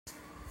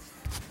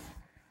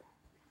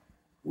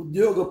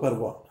ಉದ್ಯೋಗ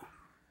ಪರ್ವ.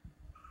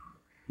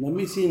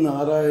 ನಮಿಸಿ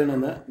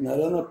ನಾರಾಯಣನ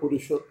ನರನ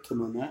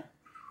ಪುರುಷೋತ್ತಮನ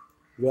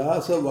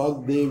ವ್ಯಾಸ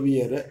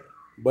ವಾಗ್ದೇವಿಯರ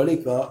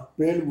ಬಳಿಕ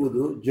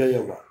ಪೇಳುವುದು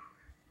ಜಯವ.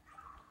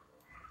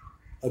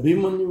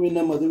 ಅಭಿಮನ್ಯುವಿನ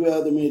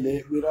ಮದುವೆಯಾದ ಮೇಲೆ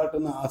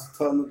ವಿರಾಟನ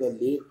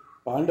ಆಸ್ಥಾನದಲ್ಲಿ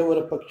ಪಾಂಡವರ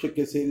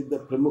ಪಕ್ಷಕ್ಕೆ ಸೇರಿದ್ದ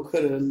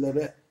ಪ್ರಮುಖರೆಲ್ಲರ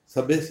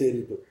ಸಭೆ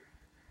ಸೇರಿತು.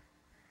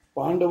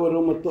 ಪಾಂಡವರು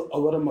ಮತ್ತು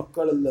ಅವರ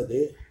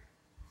ಮಕ್ಕಳಲ್ಲದೆ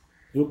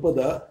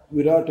ದ್ರುಪದ,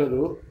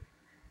 ವಿರಾಟರು,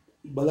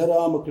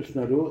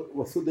 ಬಲರಾಮಕೃಷ್ಣರು,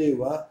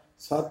 ವಸುದೇವ,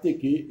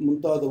 ಸಾತ್ಯಕಿ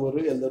ಮುಂತಾದವರು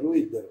ಎಲ್ಲರೂ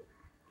ಇದ್ದರು.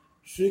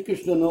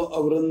 ಶ್ರೀಕೃಷ್ಣನು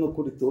ಅವರನ್ನು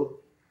ಕುರಿತು,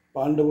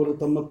 ಪಾಂಡವರು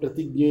ತಮ್ಮ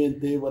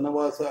ಪ್ರತಿಜ್ಞೆಯಂತೆ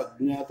ವನವಾಸ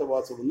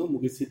ಅಜ್ಞಾತವಾಸವನ್ನು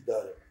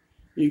ಮುಗಿಸಿದ್ದಾರೆ.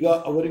 ಈಗ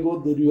ಅವರಿಗೂ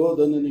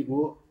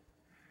ದುರ್ಯೋಧನನಿಗೂ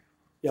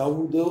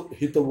ಯಾವುದು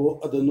ಹಿತವೋ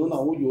ಅದನ್ನು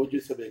ನಾವು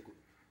ಯೋಚಿಸಬೇಕು.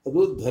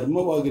 ಅದು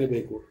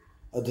ಧರ್ಮವಾಗಿರಬೇಕು.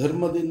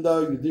 ಅಧರ್ಮದಿಂದ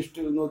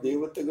ಯುಧಿಷ್ಠಿರನು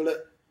ದೇವತೆಗಳ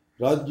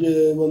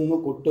ರಾಜ್ಯವನ್ನು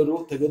ಕೊಟ್ಟರೂ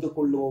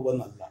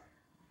ತೆಗೆದುಕೊಳ್ಳುವವನಲ್ಲ.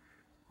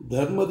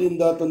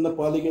 ಧರ್ಮದಿಂದ ತನ್ನ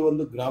ಪಾಲಿಗೆ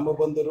ಒಂದು ಗ್ರಾಮ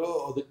ಬಂದರೂ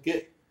ಅದಕ್ಕೆ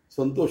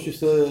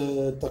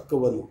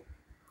ಸಂತೋಷಿಸತಕ್ಕವನು.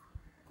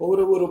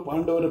 ಕೌರವರು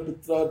ಪಾಂಡವರ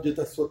ಪಿತ್ರಾರ್ಜಿತ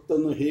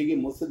ಸ್ವತ್ತನ್ನು ಹೇಗೆ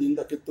ಮೋಸದಿಂದ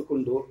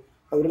ಕಿತ್ತುಕೊಂಡು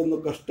ಅವರನ್ನು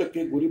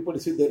ಕಷ್ಟಕ್ಕೆ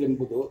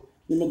ಗುರಿಪಡಿಸಿದರೆಂಬುದು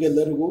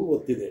ನಿಮಗೆಲ್ಲರಿಗೂ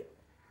ಗೊತ್ತಿದೆ.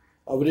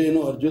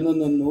 ಅವರೇನು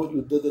ಅರ್ಜುನನನ್ನು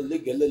ಯುದ್ಧದಲ್ಲಿ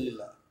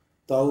ಗೆಲ್ಲಲಿಲ್ಲ.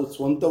 ತಾವು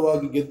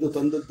ಸ್ವಂತವಾಗಿ ಗೆದ್ದು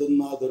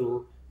ತಂದದ್ದನ್ನಾದರೂ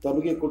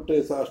ತಮಗೆ ಕೊಟ್ಟರೆ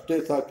ಅಷ್ಟೇ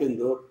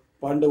ಸಾಕೆಂದು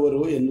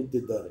ಪಾಂಡವರು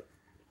ಎನ್ನುತ್ತಿದ್ದಾರೆ.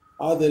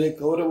 ಆದರೆ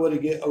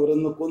ಕೌರವರಿಗೆ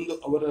ಅವರನ್ನು ಕೊಂದು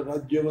ಅವರ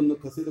ರಾಜ್ಯವನ್ನು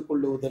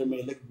ಕಸಿದುಕೊಳ್ಳುವುದರ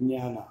ಮೇಲೆ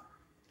ಜ್ಞಾನ.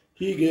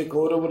 ಹೀಗೆ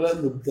ಕೌರವರ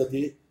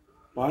ಲುಬ್ಧತೆ,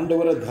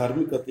 ಪಾಂಡವರ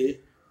ಧಾರ್ಮಿಕತೆ,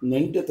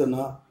 ನೆಂಟತನ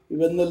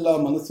ಇವನ್ನೆಲ್ಲ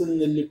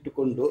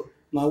ಮನಸ್ಸಿನಲ್ಲಿಟ್ಟುಕೊಂಡು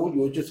ನಾವು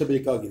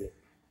ಯೋಚಿಸಬೇಕಾಗಿದೆ.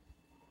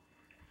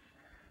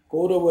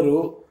 ಕೌರವರು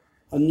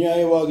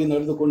ಅನ್ಯಾಯವಾಗಿ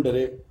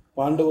ನಡೆದುಕೊಂಡರೆ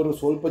ಪಾಂಡವರು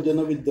ಸ್ವಲ್ಪ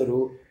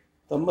ಜನವಿದ್ದರೂ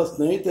ತಮ್ಮ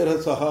ಸ್ನೇಹಿತರ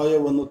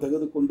ಸಹಾಯವನ್ನು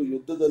ತೆಗೆದುಕೊಂಡು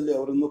ಯುದ್ಧದಲ್ಲಿ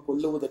ಅವರನ್ನು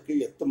ಕೊಲ್ಲುವುದಕ್ಕೆ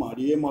ಯತ್ನ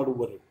ಮಾಡಿಯೇ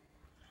ಮಾಡುವರು.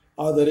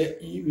 ಆದರೆ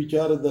ಈ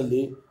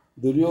ವಿಚಾರದಲ್ಲಿ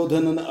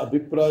ದುರ್ಯೋಧನನ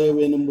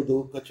ಅಭಿಪ್ರಾಯವೇನೆಂಬುದು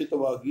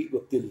ಖಚಿತವಾಗಿ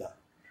ಗೊತ್ತಿಲ್ಲ.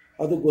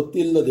 ಅದು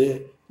ಗೊತ್ತಿಲ್ಲದೆ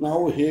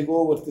ನಾವು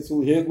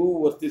ಹೇಗೂ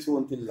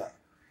ವರ್ತಿಸುವಂತಿಲ್ಲ.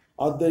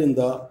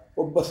 ಆದ್ದರಿಂದ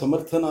ಒಬ್ಬ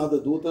ಸಮರ್ಥನಾದ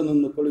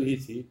ದೂತನನ್ನು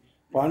ಕಳುಹಿಸಿ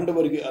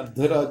ಪಾಂಡವರಿಗೆ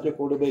ಅರ್ಧರಾಜ್ಯ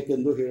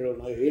ಕೊಡಬೇಕೆಂದು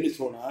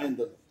ಹೇಳಿಸೋಣ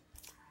ಎಂದನು.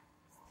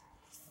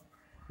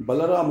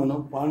 ಬಲರಾಮನು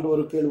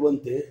ಪಾಂಡವರು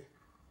ಕೇಳುವಂತೆ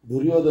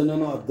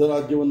ದುರ್ಯೋಧನನು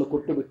ಅರ್ಧರಾಜ್ಯವನ್ನು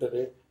ಕೊಟ್ಟು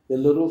ಬಿಟ್ಟರೆ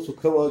ಎಲ್ಲರೂ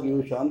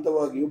ಸುಖವಾಗಿಯೂ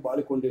ಶಾಂತವಾಗಿಯೂ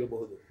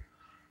ಬಾಳಿಕೊಂಡಿರಬಹುದು.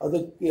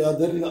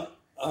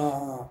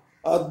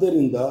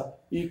 ಆದ್ದರಿಂದ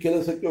ಈ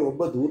ಕೆಲಸಕ್ಕೆ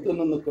ಒಬ್ಬ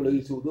ದೂತನನ್ನು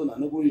ಕಳುಹಿಸುವುದು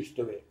ನನಗೂ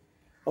ಇಷ್ಟವೇ.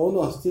 ಅವನು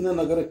ಹಸ್ತಿನ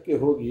ನಗರಕ್ಕೆ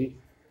ಹೋಗಿ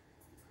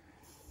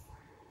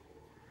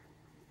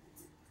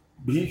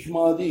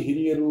ಭೀಷ್ಮಾದಿ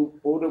ಹಿರಿಯರು,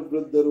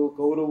 ಪೌರವೃದ್ಧರು,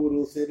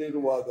 ಕೌರವರು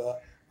ಸೇರಿರುವಾಗ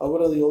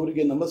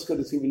ಅವರಿಗೆ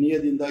ನಮಸ್ಕರಿಸಿ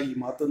ವಿನಯದಿಂದ ಈ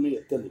ಮಾತನ್ನು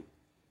ಎತ್ತಲಿ.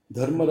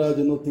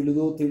 ಧರ್ಮರಾಜನು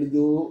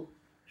ತಿಳಿದು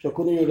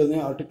ಶಕುನಿಯೊಡನೆ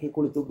ಆಟಕ್ಕೆ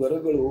ಕುಳಿತು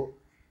ಗರಗಳು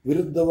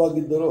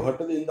ವಿರುದ್ಧವಾಗಿದ್ದರೂ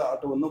ಹಠದಿಂದ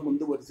ಆಟವನ್ನು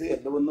ಮುಂದುವರಿಸಿ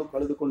ಎಲ್ಲವನ್ನೂ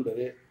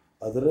ಕಳೆದುಕೊಂಡರೆ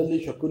ಅದರಲ್ಲಿ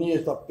ಶಕುನಿಯ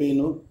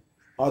ತಪ್ಪೇನು?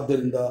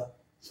 ಆದ್ದರಿಂದ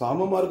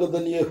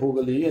ಸಾಮಮಾರ್ಗದಲ್ಲಿಯೇ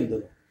ಹೋಗಲಿ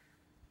ಎಂದನು.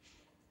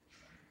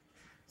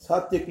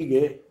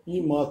 ಸಾತ್ಯಕಿಗೆ ಈ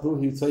ಮಾತು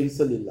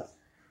ಸಹಿಸಲಿಲ್ಲ.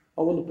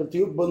 ಅವನು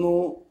ಪ್ರತಿಯೊಬ್ಬನೂ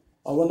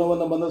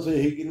ಅವನವನ ಮನಸ್ಸು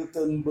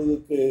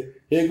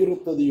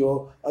ಹೇಗಿರುತ್ತದೆಯೋ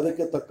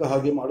ಅದಕ್ಕೆ ತಕ್ಕ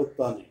ಹಾಗೆ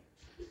ಮಾಡುತ್ತಾನೆ.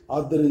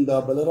 ಆದ್ದರಿಂದ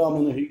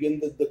ಬಲರಾಮನು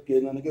ಹೀಗೆಂದದ್ದಕ್ಕೆ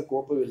ನನಗೆ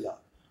ಕೋಪವಿಲ್ಲ.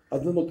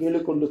 ಅದನ್ನು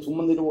ಕೇಳಿಕೊಂಡು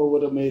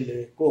ಸುಮ್ಮನಿರುವವರ ಮೇಲೆ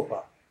ಕೋಪ.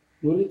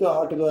 ನುರಿತ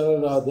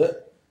ಆಟಗಾರರಾದ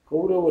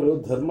ಕೌರವರು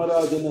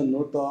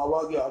ಧರ್ಮರಾಜನನ್ನು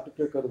ತಾವಾಗಿ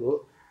ಆಟಕ್ಕೆ ಕರೆದು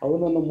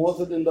ಅವನನ್ನು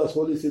ಮೋಸದಿಂದ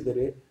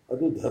ಸೋಲಿಸಿದರೆ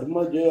ಅದು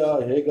ಧರ್ಮಜಯ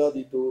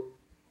ಹೇಗಾದೀತು?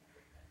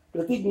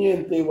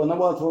 ಪ್ರತಿಜ್ಞೆಯಂತೆ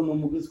ವನವಾಸವನ್ನು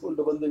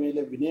ಮುಗಿಸಿಕೊಂಡು ಬಂದ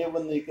ಮೇಲೆ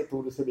ವಿನಯವನ್ನೇಕೆ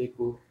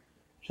ತೋರಿಸಬೇಕು?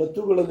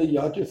 ಶತ್ರುಗಳಲ್ಲಿ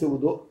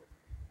ಯಾಚಿಸುವುದು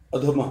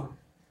ಅಧಮ,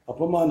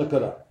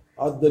 ಅಪಮಾನಕರ.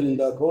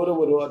 ಆದ್ದರಿಂದ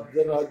ಕೌರವರು ಅರ್ಧ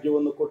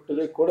ರಾಜ್ಯವನ್ನು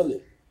ಕೊಟ್ಟರೆ ಕೊಡಲಿ,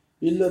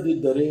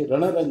 ಇಲ್ಲದಿದ್ದರೆ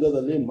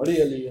ರಣರಂಗದಲ್ಲಿ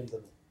ಮಡಿಯಲಿ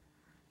ಎಂದನು.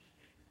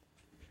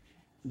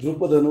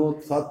 ದ್ರುಪದನು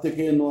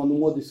ಸಾತ್ಯಕೆಯನ್ನು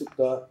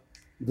ಅನುಮೋದಿಸುತ್ತಾ,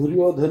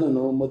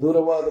 ದುರ್ಯೋಧನನು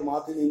ಮಧುರವಾದ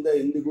ಮಾತಿನಿಂದ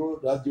ಎಂದಿಗೂ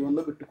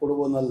ರಾಜ್ಯವನ್ನು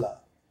ಬಿಟ್ಟುಕೊಡುವನಲ್ಲ.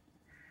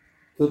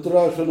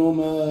 ಧೃತರಾಷ್ಟ್ರನು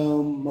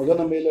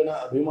ಮಗನ ಮೇಲಿನ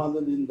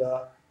ಅಭಿಮಾನದಿಂದ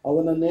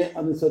ಅವನನ್ನೇ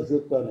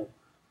ಅನುಸರಿಸುತ್ತಾನೆ.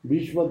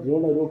 ಭೀಷ್ಮ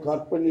ದ್ರೋಣರು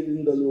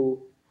ಕಾರ್ಪಣ್ಯದಿಂದಲೂ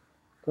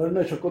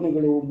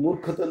ಕರ್ಣಶಕುನಿಗಳು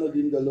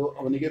ಮೂರ್ಖತನದಿಂದಲೂ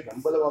ಅವನಿಗೆ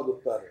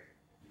ಬೆಂಬಲವಾಗುತ್ತಾರೆ.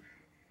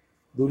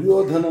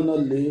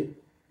 ದುರ್ಯೋಧನನಲ್ಲಿ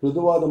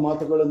ಮೃದುವಾದ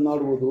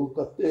ಮಾತುಗಳನ್ನಾಡುವುದು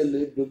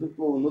ಕತ್ತೆಯಲ್ಲಿ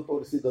ಮೃದುತ್ವವನ್ನು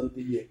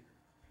ತೋರಿಸಿದಂತೆಯೇ.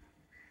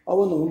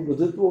 ಅವನು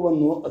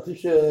ಮೃದುತ್ವವನ್ನು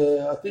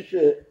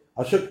ಅತಿಶಯ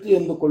ಅಶಕ್ತಿ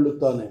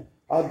ಎಂದುಕೊಳ್ಳುತ್ತಾನೆ.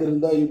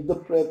 ಆದ್ದರಿಂದ ಯುದ್ಧ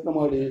ಪ್ರಯತ್ನ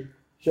ಮಾಡಿ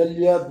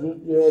ಶಲ್ಯ,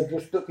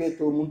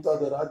 ದೃಷ್ಟಕೇತು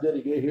ಮುಂತಾದ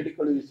ರಾಜರಿಗೆ ಹೇಳಿ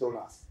ಕಳುಹಿಸೋಣ.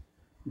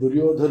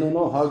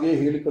 ದುರ್ಯೋಧನನು ಹಾಗೆ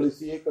ಹೇಳಿ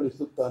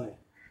ಕಳಿಸುತ್ತಾನೆ.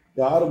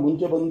 ಯಾರು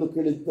ಮುಂಚೆ ಬಂದು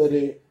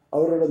ಕೇಳಿದ್ದರೆ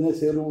ಅವರೊಡನೆ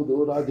ಸೇರುವುದು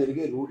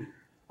ರಾಜರಿಗೆ ರೂಢಿ.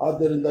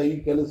 ಆದ್ದರಿಂದ ಈ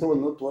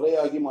ಕೆಲಸವನ್ನು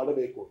ತ್ವರೆಯಾಗಿ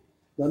ಮಾಡಬೇಕು.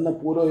 ನನ್ನ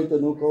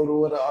ಪುರೋಹಿತನು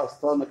ಕೌರವರ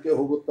ಆಸ್ಥಾನಕ್ಕೆ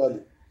ಹೋಗುತ್ತಾನೆ.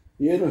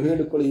 ಏನು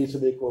ಹೇಳಿ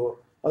ಕಳುಹಿಸಬೇಕೋ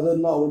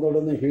ಅದನ್ನು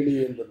ಅವನೊಡನೆ ಹೇಳಿ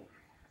ಎಂದನು.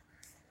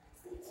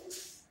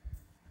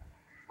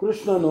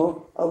 ಕೃಷ್ಣನು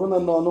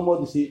ಅವನನ್ನು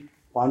ಅನುಮೋದಿಸಿ,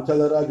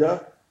 ಪಾಂಚಾಲ ರಾಜ,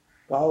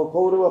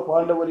 ಕೌರವ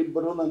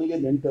ಪಾಂಡವರಿಬ್ಬರು ನನಗೆ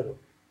ನೆಂಟರು.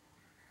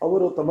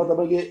 ಅವರು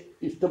ತಮಗೆ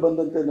ಇಷ್ಟ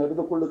ಬಂದಂತೆ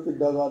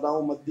ನಡೆದುಕೊಳ್ಳುತ್ತಿದ್ದಾಗ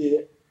ನಾವು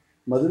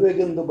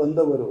ಮದುವೆಗೆಂದು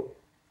ಬಂದವರು.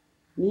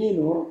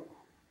 ನೀನು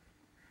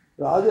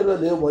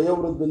ರಾಜರಲ್ಲಿ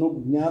ವಯೋವೃದ್ಧನೂ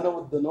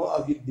ಜ್ಞಾನವೃದ್ಧನೂ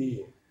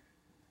ಆಗಿದ್ದೀಯೆ.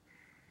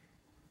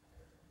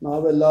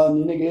 ನಾವೆಲ್ಲ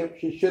ನಿನಗೆ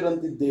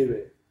ಶಿಷ್ಯರಂತಿದ್ದೇವೆ.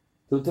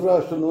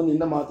 ಧೃತರಾಷ್ಟ್ರನು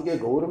ನಿನ್ನ ಮಾತಿಗೆ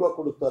ಗೌರವ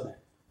ಕೊಡುತ್ತಾನೆ.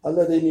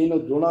 ಅಲ್ಲದೆ ನೀನು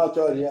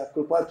ದ್ರೋಣಾಚಾರ್ಯ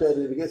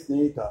ಕೃಪಾಚಾರ್ಯರಿಗೆ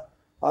ಸ್ನೇಹಿತ.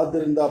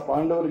 ಆದ್ದರಿಂದ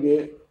ಪಾಂಡವರಿಗೆ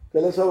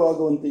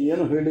ಕೆಲಸವಾಗುವಂತೆ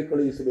ಏನು ಹೇಳಿ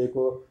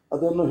ಕಳುಹಿಸಬೇಕೋ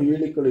ಅದನ್ನು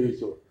ಹೇಳಿ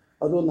ಕಳುಹಿಸು.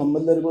 ಅದು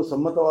ನಮ್ಮೆಲ್ಲರಿಗೂ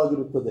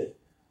ಸಮ್ಮತವಾಗಿರುತ್ತದೆ.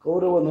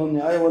 ಕೌರವನು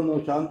ನ್ಯಾಯವನ್ನು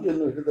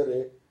ಶಾಂತಿಯನ್ನು ಹಿಡಿದರೆ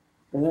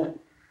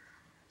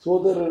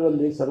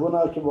ಸೋದರರಲ್ಲಿ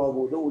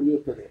ಸರ್ವನಾಶವಾಗುವುದು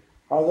ಉಳಿಯುತ್ತದೆ.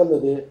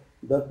 ಹಾಗಲ್ಲದೆ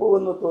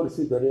ದರ್ಪವನ್ನು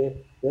ತೋರಿಸಿದರೆ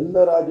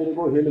ಎಲ್ಲ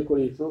ರಾಜರಿಗೂ ಹೇಳಿ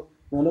ಕಳುಹಿಸು,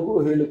 ನನಗೂ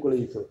ಹೇಳಿ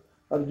ಕಳುಹಿಸು.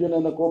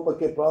 ಅರ್ಜುನನ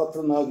ಕೋಪಕ್ಕೆ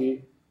ಪಾತ್ರನಾಗಿ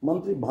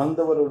ಮಂತ್ರಿ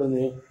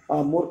ಬಾಂಧವರೊಡನೆ ಆ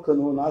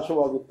ಮೂರ್ಖನು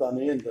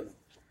ನಾಶವಾಗುತ್ತಾನೆ ಎಂದನು.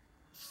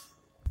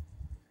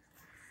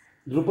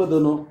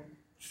 ದ್ರುಪದನು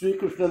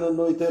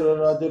ಶ್ರೀಕೃಷ್ಣನನ್ನು ಇತರ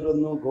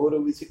ರಾಜರನ್ನು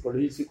ಗೌರವಿಸಿ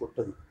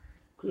ಕಳುಹಿಸಿಕೊಟ್ಟನು.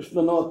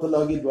 ಕೃಷ್ಣನು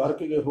ಅತ್ತಲಾಗಿ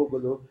ದ್ವಾರಕೆಗೆ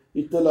ಹೋಗಲು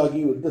ಇತ್ತಲಾಗಿ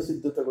ಯುದ್ಧ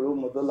ಸಿದ್ಧತೆಗಳು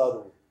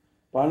ಮೊದಲಾದವು.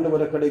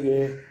 ಪಾಂಡವರ ಕಡೆಗೆ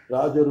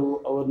ರಾಜರು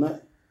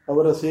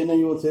ಅವರ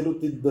ಸೇನೆಯು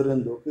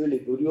ಸೇರುತ್ತಿದ್ದರೆಂದು ಕೇಳಿ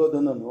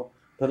ದುರ್ಯೋಧನನು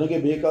ತನಗೆ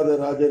ಬೇಕಾದ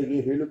ರಾಜರಿಗೆ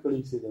ಹೇಳಿ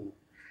ಕಳುಹಿಸಿದನು.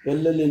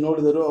 ಎಲ್ಲೆಲ್ಲಿ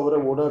ನೋಡಿದರೂ ಅವರ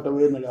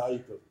ಓಡಾಟವೇ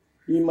ಆಯಿತು.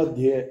 ಈ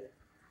ಮಧ್ಯೆ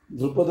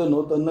ದ್ರುಪದನು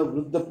ತನ್ನ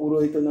ವೃದ್ಧ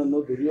ಪುರೋಹಿತನನ್ನು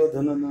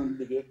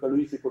ದುರ್ಯೋಧನನೊಂದಿಗೆ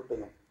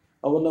ಕಳುಹಿಸಿಕೊಟ್ಟನು.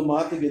 ಅವನ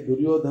ಮಾತಿಗೆ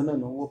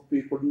ದುರ್ಯೋಧನನು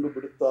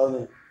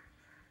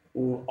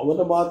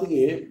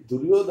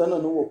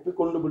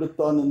ಒಪ್ಪಿಕೊಂಡು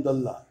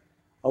ಬಿಡುತ್ತಾನೆಂದಲ್ಲ.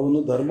 ಅವನು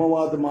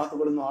ಧರ್ಮವಾದ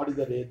ಮಾತುಗಳನ್ನು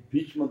ಆಡಿದರೆ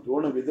ಭೀಷ್ಮ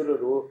ದ್ರೋಣ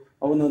ವಿದುರರು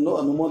ಅವನನ್ನು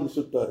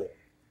ಅನುಮೋದಿಸುತ್ತಾರೆ.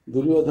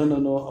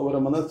 ದುರ್ಯೋಧನನು ಅವರ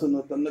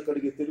ಮನಸ್ಸನ್ನು ತನ್ನ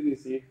ಕಡೆಗೆ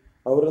ತಿರುಗಿಸಿ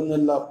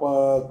ಅವರನ್ನೆಲ್ಲ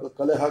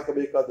ಕಲೆ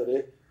ಹಾಕಬೇಕಾದರೆ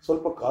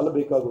ಸ್ವಲ್ಪ ಕಾಲ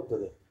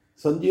ಬೇಕಾಗುತ್ತದೆ.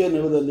 ಸಂಜೆಯ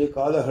ನೆವದಲ್ಲಿ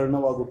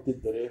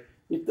ಕಾಲಹರಣವಾಗುತ್ತಿದ್ದರೆ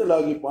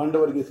ಇತ್ತಲಾಗಿ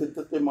ಪಾಂಡವರಿಗೆ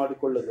ಸಿದ್ಧತೆ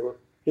ಮಾಡಿಕೊಳ್ಳಲು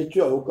ಹೆಚ್ಚು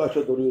ಅವಕಾಶ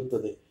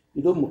ದೊರೆಯುತ್ತದೆ.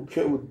 ಇದು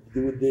ಮುಖ್ಯ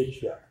ಉದ್ದೇಶ.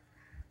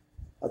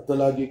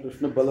 ಅತ್ತಲಾಗಿ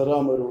ಕೃಷ್ಣ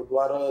ಬಲರಾಮರು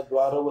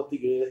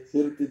ದ್ವಾರವತಿಗೆ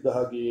ಸೇರುತ್ತಿದ್ದ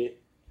ಹಾಗೆಯೇ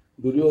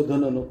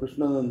ದುರ್ಯೋಧನನು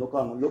ಕೃಷ್ಣನನ್ನು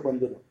ಕಾಣಲು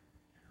ಬಂದನು.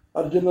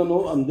 ಅರ್ಜುನನು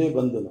ಅಂದೇ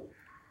ಬಂದನು.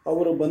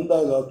 ಅವರು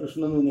ಬಂದಾಗ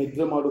ಕೃಷ್ಣನು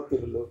ನಿದ್ರೆ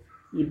ಮಾಡುತ್ತಿರಲು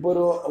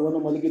ಇಬ್ಬರು ಅವನು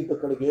ಮಲಗಿದ್ದ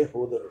ಕಡೆಗೆ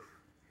ಹೋದರು.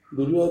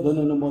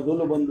 ದುರ್ಯೋಧನನು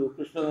ಮೊದಲು ಬಂದು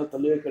ಕೃಷ್ಣನ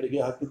ತಲೆಯ ಕಡೆಗೆ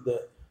ಹಾಕಿದ್ದ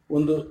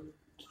ಒಂದು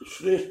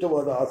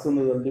ಶ್ರೇಷ್ಠವಾದ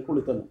ಆಸನದಲ್ಲಿ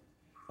ಕುಳಿತನು.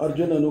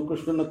 ಅರ್ಜುನನು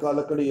ಕೃಷ್ಣನ ಕಾಲ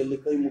ಕಡೆಯಲ್ಲಿ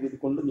ಕೈ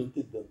ಮುಗಿದುಕೊಂಡು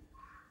ನಿಂತಿದ್ದನು.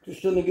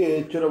 ಕೃಷ್ಣನಿಗೆ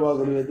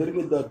ಎಚ್ಚರವಾಗಲು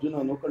ಎದುರಿಗಿದ್ದ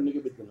ಅರ್ಜುನನು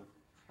ಕಣ್ಣಿಗೆ ಬಿದ್ದನು.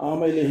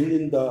 ಆಮೇಲೆ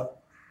ಹಿಂದಿಂದ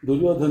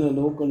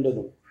ದುರ್ಯೋಧನನು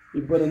ಕಂಡನು.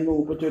 ಇಬ್ಬರನ್ನು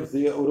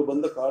ಉಪಚರಿಸಿ ಅವರು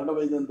ಬಂದ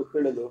ಕಾರಣವೇನೆಂದು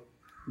ಕೇಳಲು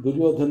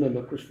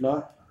ದುರ್ಯೋಧನನು, ಕೃಷ್ಣ,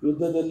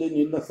 ಯುದ್ಧದಲ್ಲಿ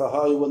ನಿನ್ನ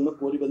ಸಹಾಯವನ್ನು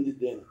ಕೋರಿ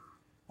ಬಂದಿದ್ದೇನೆ.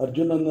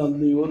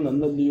 ಅರ್ಜುನನಲ್ಲಿಯೂ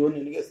ನನ್ನಲ್ಲಿಯೂ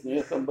ನಿನಗೆ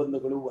ಸ್ನೇಹ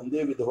ಸಂಬಂಧಗಳು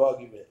ಒಂದೇ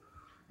ವಿಧವಾಗಿವೆ.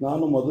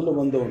 ನಾನು ಮೊದಲು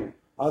ಬಂದವನು,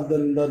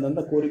 ಆದ್ದರಿಂದ ನನ್ನ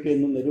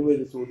ಕೋರಿಕೆಯನ್ನು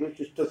ನೆರವೇರಿಸುವುದು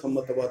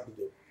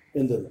ಶಿಷ್ಟಸಮ್ಮತವಾದುದು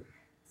ಎಂದನು.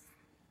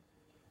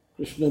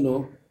 ಕೃಷ್ಣನು,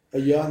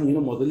 ಅಯ್ಯ, ನೀನು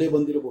ಮೊದಲೇ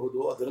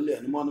ಬಂದಿರಬಹುದು, ಅದರಲ್ಲಿ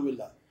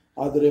ಅನುಮಾನವಿಲ್ಲ.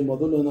 ಆದರೆ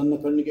ಮೊದಲು ನನ್ನ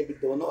ಕಣ್ಣಿಗೆ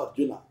ಬಿದ್ದವನು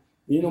ಅರ್ಜುನ.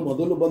 ನೀನು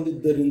ಮೊದಲು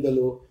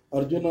ಬಂದಿದ್ದರಿಂದಲೂ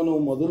ಅರ್ಜುನನು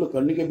ಮೊದಲು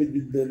ಕಣ್ಣಿಗೆ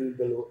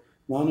ಬಿದ್ದಿದ್ದರಿಂದಲೂ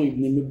ನಾನು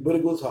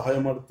ನಿಮ್ಮಿಬ್ಬರಿಗೂ ಸಹಾಯ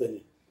ಮಾಡುತ್ತೇನೆ.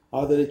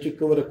 ಆದರೆ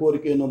ಚಿಕ್ಕವರ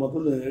ಕೋರಿಕೆಯನ್ನು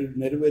ಮೊದಲು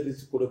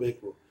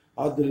ನೆರವೇರಿಸಿಕೊಡಬೇಕು.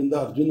 ಆದ್ದರಿಂದ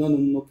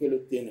ಅರ್ಜುನನನ್ನು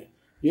ಕೇಳುತ್ತೇನೆ.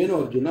 ಏನು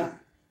ಅರ್ಜುನ,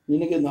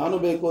 ನಿನಗೆ ನಾನು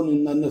ಬೇಕೋ,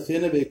 ನನ್ನ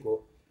ಸೇನೆ ಬೇಕೋ?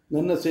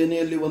 ನನ್ನ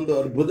ಸೇನೆಯಲ್ಲಿ ಒಂದು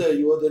ಅದ್ಭುತ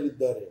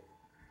ಯೋಧರಿದ್ದಾರೆ.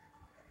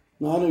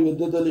 ನಾನು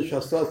ಯುದ್ಧದಲ್ಲಿ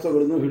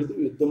ಶಸ್ತ್ರಾಸ್ತ್ರಗಳನ್ನು ಹಿಡಿದು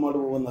ಯುದ್ಧ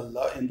ಮಾಡುವವನಲ್ಲ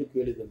ಎಂದು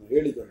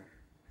ಹೇಳಿದನು.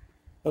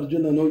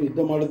 ಅರ್ಜುನನು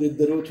ಯುದ್ಧ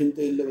ಮಾಡದಿದ್ದರೂ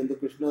ಚಿಂತೆ ಇಲ್ಲವೆಂದು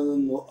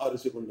ಕೃಷ್ಣನನ್ನು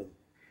ಆರಿಸಿಕೊಂಡನು.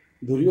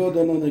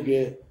 ದುರ್ಯೋಧನನಿಗೆ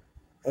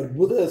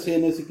ಅದ್ಭುತ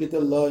ಸೇನೆ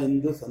ಸಿಕ್ಕಿತಲ್ಲ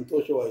ಎಂದು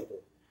ಸಂತೋಷವಾಯಿತು.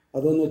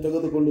 ಅದನ್ನು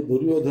ತೆಗೆದುಕೊಂಡು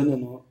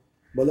ದುರ್ಯೋಧನನು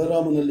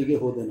ಬಲರಾಮನಲ್ಲಿಗೆ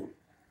ಹೋದನು.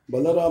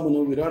 ಬಲರಾಮನು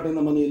ವಿರಾಟನ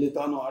ಮನೆಯಲ್ಲಿ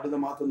ತಾನು ಆಡಿದ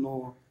ಮಾತನ್ನು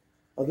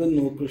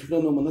ಅದನ್ನು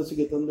ಕೃಷ್ಣನು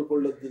ಮನಸ್ಸಿಗೆ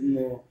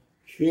ತಂದುಕೊಳ್ಳುವುದನ್ನು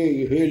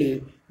ಹೇಳಿ,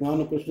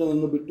 ನಾನು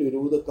ಕೃಷ್ಣನನ್ನು ಬಿಟ್ಟು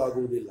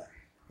ಇರುವುದಕ್ಕಾಗುವುದಿಲ್ಲ.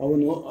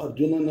 ಅವನು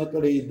ಅರ್ಜುನನ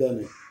ಕಡೆ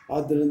ಇದ್ದಾನೆ.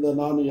 ಆದ್ದರಿಂದ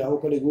ನಾನು ಯಾವ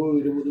ಕಡೆಗೂ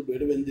ಇರುವುದು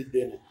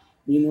ಬೇಡವೆಂದಿದ್ದೇನೆ.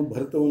 ನೀನು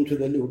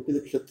ಭರತವಂಶದಲ್ಲಿ ಹುಟ್ಟಿದ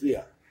ಕ್ಷತ್ರಿಯ.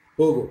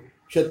 ಹೋಗು,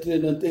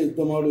 ಕ್ಷತ್ರಿಯನಂತೆ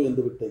ಯುದ್ಧ ಮಾಡು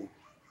ಎಂದು ಬಿಟ್ಟನು.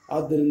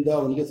 ಆದ್ದರಿಂದ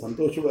ಅವನಿಗೆ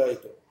ಸಂತೋಷವೇ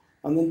ಆಯಿತು.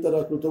 ಅನಂತರ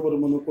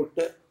ಕೃತವರ್ಮನು ಕೊಟ್ಟ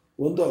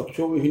ಒಂದು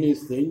ಅಕ್ಷೋಹಿಣಿ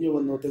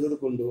ಸೈನ್ಯವನ್ನು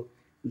ತೆಗೆದುಕೊಂಡು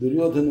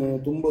ದುರ್ಯೋಧನನು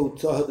ತುಂಬ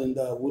ಉತ್ಸಾಹದಿಂದ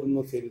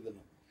ಊರನ್ನು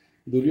ಸೇರಿದನು.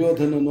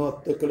 ದುರ್ಯೋಧನನು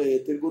ಅತ್ತ ಕಡೆ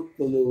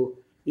ತಿರುಗುತ್ತಲೂ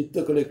ಇತ್ತ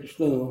ಕಡೆ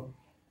ಕೃಷ್ಣನು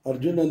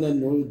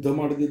ಅರ್ಜುನನನ್ನು ಯುದ್ಧ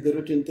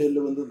ಮಾಡದಿದ್ದರೂ ಚಿಂತೆ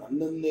ಇಲ್ಲವೆಂದು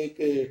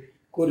ನನ್ನನ್ನೇಕೆ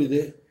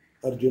ಕೋರಿದೆ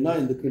ಅರ್ಜುನ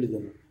ಎಂದು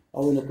ಕೇಳಿದನು.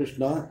 ಅವನು,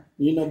 ಕೃಷ್ಣ,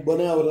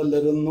 ನೀನೊಬ್ಬನೇ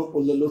ಅವರೆಲ್ಲರನ್ನೂ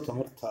ಕೊಲ್ಲಲು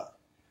ಸಮರ್ಥ.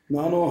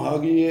 ನಾನು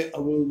ಹಾಗೆಯೇ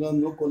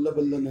ಅವನನ್ನು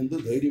ಕೊಲ್ಲಬಲ್ಲನೆಂದು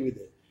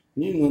ಧೈರ್ಯವಿದೆ.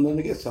 ನೀನು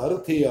ನನಗೆ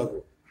ಸಾರಥಿಯಾಗು.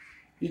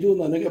 ಇದು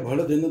ನನಗೆ ಬಹಳ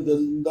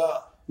ದಿನದಿಂದ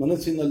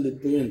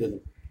ಮನಸ್ಸಿನಲ್ಲಿತ್ತು ಎಂದನು.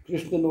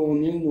 ಕೃಷ್ಣನು,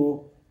 ನೀನು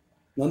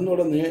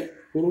ನನ್ನೊಡನೆ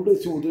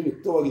ಹೊರಡಿಸುವುದು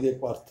ಯುಕ್ತವಾಗಿದೆ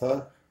ಪಾರ್ಥ.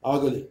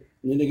 ಆಗಲಿ,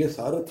 ನಿನಗೆ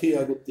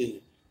ಸಾರಥಿಯಾಗುತ್ತೇನೆ.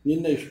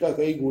 ನಿನ್ನ ಇಷ್ಟ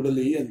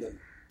ಕೈಗೂಡಲಿ ಎಂದನು.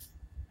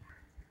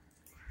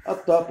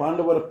 ಅತ್ತ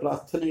ಪಾಂಡವರ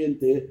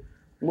ಪ್ರಾರ್ಥನೆಯಂತೆ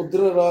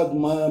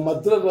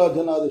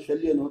ಮದ್ರರಾಜನಾದ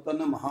ಶಲ್ಯನು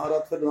ತನ್ನ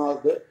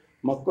ಮಹಾರಥನಾದ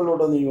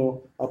ಮಕ್ಕಳೊಡನೆಯೂ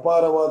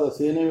ಅಪಾರವಾದ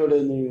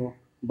ಸೇನೆಯೊಡನೆಯೂ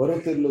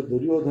ಬರುತ್ತಿರಲು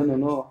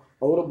ದುರ್ಯೋಧನನು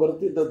ಅವರು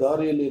ಬರುತ್ತಿದ್ದ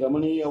ದಾರಿಯಲ್ಲಿ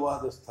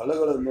ರಮಣೀಯವಾದ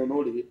ಸ್ಥಳಗಳನ್ನು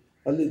ನೋಡಿ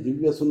ಅಲ್ಲಿ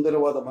ದಿವ್ಯ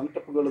ಸುಂದರವಾದ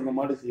ಮಂಟಪಗಳನ್ನು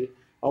ಮಾಡಿಸಿ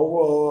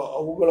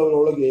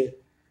ಅವುಗಳೊಳಗೆ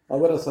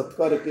ಅವರ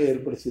ಸತ್ಕಾರಕ್ಕೆ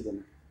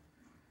ಏರ್ಪಡಿಸಿದನು.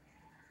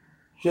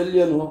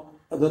 ಶಲ್ಯನು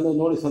ಅದನ್ನು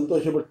ನೋಡಿ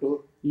ಸಂತೋಷಪಟ್ಟು,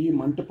 ಈ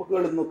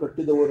ಮಂಟಪಗಳನ್ನು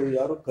ಕಟ್ಟಿದವರು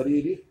ಯಾರು,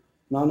 ಕರೆಯಿರಿ,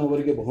 ನಾನು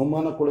ಅವರಿಗೆ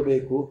ಬಹುಮಾನ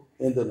ಕೊಡಬೇಕು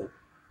ಎಂದನು.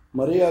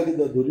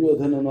 ಮರೆಯಾಗಿದ್ದ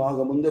ದುರ್ಯೋಧನನು ಆಗ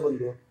ಮುಂದೆ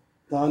ಬಂದು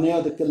ತಾನೇ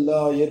ಅದಕ್ಕೆಲ್ಲ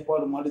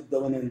ಏರ್ಪಾಡು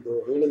ಮಾಡಿದ್ದವನೆಂದು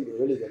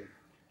ಹೇಳಿದನು.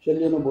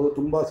 ಶಲ್ಯನು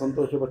ತುಂಬ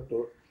ಸಂತೋಷಪಟ್ಟು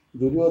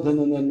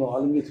ದುರ್ಯೋಧನನನ್ನು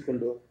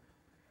ಆಲಿಂಗಿಸಿಕೊಂಡು,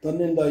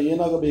 ತನ್ನಿಂದ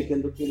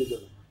ಏನಾಗಬೇಕೆಂದು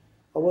ಕೇಳಿದನು.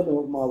 ಅವನು,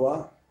 ಮಾವ,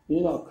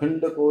 ನೀನು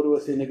ಅಖಂಡ ಕೌರವ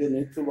ಸೇನೆಗೆ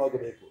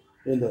ನೇತೃವಾಗಬೇಕು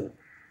ಎಂದನು.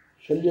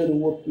 ಶಲ್ಯನು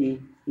ಒಪ್ಪಿ,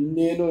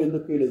 ಇನ್ನೇನು ಎಂದು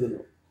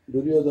ಕೇಳಿದನು.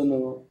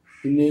 ದುರ್ಯೋಧನನು,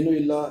 ಇನ್ನೇನೂ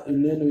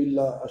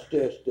ಇಲ್ಲ, ಅಷ್ಟೇ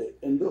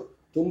ಎಂದು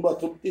ತುಂಬ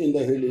ತೃಪ್ತಿಯಿಂದ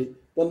ಹೇಳಿ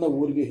ತನ್ನ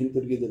ಊರಿಗೆ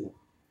ಹಿಂತಿರುಗಿದನು.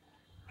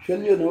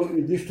 ಶಲ್ಯನು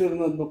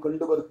ಯುಧಿಷ್ಠಿರನನ್ನು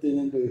ಕಂಡು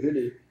ಬರುತ್ತೇನೆಂದು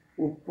ಹೇಳಿ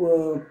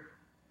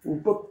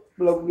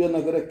ಉಪಪ್ಲವ್ಯ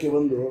ನಗರಕ್ಕೆ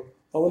ಬಂದು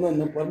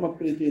ಅವನನ್ನು ಪರಮ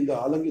ಪ್ರೀತಿಯಿಂದ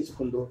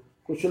ಆಲಂಗಿಸಿಕೊಂಡು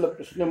ಕುಶಲ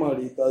ಪ್ರಶ್ನೆ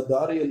ಮಾಡಿ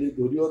ದಾರಿಯಲ್ಲಿ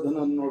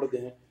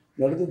ದುರ್ಯೋಧನನೊಡನೆ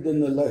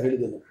ನಡೆದಿದ್ದನ್ನೆಲ್ಲ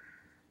ಹೇಳಿದನು.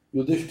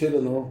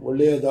 ಯುಧಿಷ್ಠಿರನು,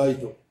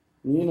 ಒಳ್ಳೆಯದಾಯಿತು,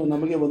 ನೀನು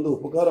ನಮಗೆ ಒಂದು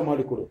ಉಪಕಾರ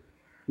ಮಾಡಿಕೊಡು.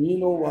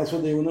 ನೀನು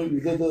ವಾಸುದೇವನು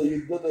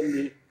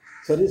ಯುದ್ಧದಲ್ಲಿ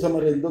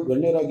ಸರಿಸಮರೆಂದು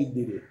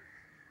ಗಣ್ಯರಾಗಿದ್ದೀರಿ.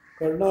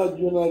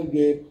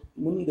 ಕರ್ಣಾರ್ಜುನರಿಗೆ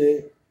ಮುಂದೆ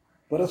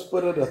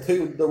ಪರಸ್ಪರ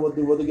ರಥಯುದ್ಧ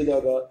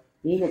ಒದಗಿದಾಗ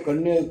ನೀನು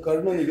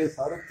ಕರ್ಣನಿಗೆ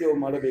ಸಾರಥ್ಯ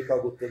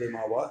ಮಾಡಬೇಕಾಗುತ್ತದೆ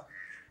ಮಾವ.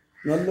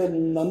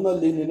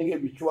 ನನ್ನಲ್ಲಿ ನಿನಗೆ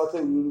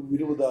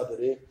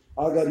ವಿಶ್ವಾಸವಿರುವುದಾದರೆ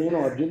ಆಗ ನೀನು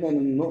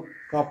ಅರ್ಜುನನನ್ನು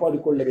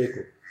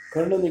ಕಾಪಾಡಿಕೊಳ್ಳಬೇಕು.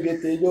 ಕರ್ಣನಿಗೆ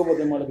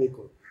ತೇಜೋವಧೆ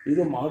ಮಾಡಬೇಕು.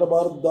 ಇದು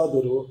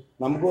ಮಾಡಬಾರದಾದರೂ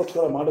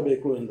ನಮಗೋಸ್ಕರ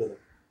ಮಾಡಬೇಕು ಎಂದರು.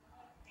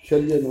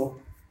 ಶಲ್ಯನು,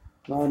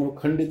 ನಾನು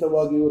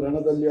ಖಂಡಿತವಾಗಿಯೂ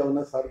ರಣದಲ್ಲಿ ಅವನ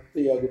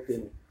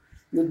ಸಾರಥಿಯಾಗುತ್ತೇನೆ.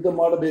 ಯುದ್ಧ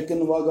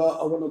ಮಾಡಬೇಕೆನ್ನುವಾಗ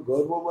ಅವನು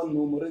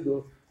ಗೌರವವನ್ನು ಮುರಿದು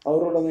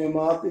ಅವರೊಡನೆ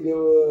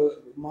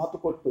ಮಾತು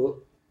ಕೊಟ್ಟು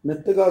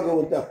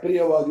ಮೆತ್ತಗಾಗುವಂತೆ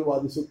ಅಪ್ರಿಯವಾಗಿ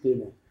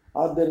ವಾದಿಸುತ್ತೇನೆ.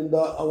 ಆದ್ದರಿಂದ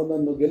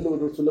ಅವನನ್ನು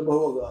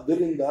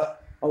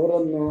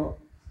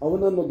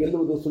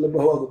ಗೆಲ್ಲುವುದು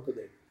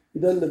ಸುಲಭವಾಗುತ್ತದೆ.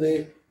 ಇದಲ್ಲದೆ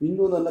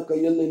ಇನ್ನೂ ನನ್ನ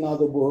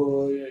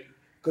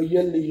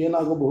ಕೈಯಲ್ಲಿ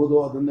ಏನಾಗಬಹುದೋ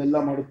ಅದನ್ನೆಲ್ಲ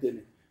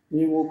ಮಾಡುತ್ತೇನೆ.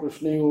 ನೀವು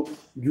ಕೃಷ್ಣೆಯು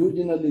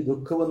ಜೂಜಿನಲ್ಲಿ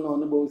ದುಃಖವನ್ನು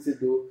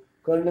ಅನುಭವಿಸಿದ್ದು,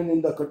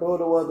 ಕರ್ಣನಿಂದ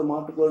ಕಠೋರವಾದ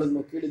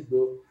ಮಾತುಗಳನ್ನು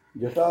ಕೇಳಿದ್ದು,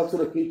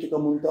 ಜಟಾಸುರ ಕೀಚಕ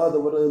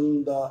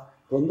ಮುಂತಾದವರಿಂದ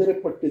ತೊಂದರೆ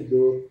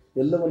ಪಟ್ಟಿದ್ದು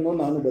ಎಲ್ಲವನ್ನೂ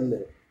ನಾನು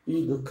ಬಲ್ಲೆ. ಈ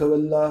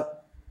ದುಃಖವೆಲ್ಲ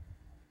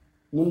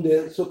ಮುಂದೆ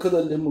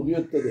ಸುಖದಲ್ಲಿ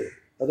ಮುಗಿಯುತ್ತದೆ.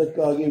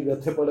 ಅದಕ್ಕಾಗಿ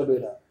ವ್ಯಥೆ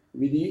ಪಡಬೇಡ.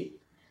 ವಿಧಿ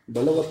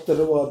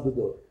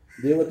ಬಲವತ್ತರವಾದುದು.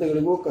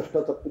 ದೇವತೆಗಳಿಗೂ ಕಷ್ಟ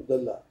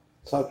ತಪ್ಪಿದ್ದಲ್ಲ.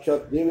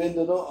 ಸಾಕ್ಷಾತ್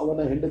ದೇವೇಂದ್ರನೋ ಅವನ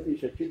ಹೆಂಡತಿ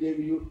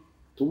ಶಚಿದೇವಿಯು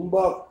ತುಂಬ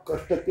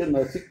ಕಷ್ಟಕ್ಕೆ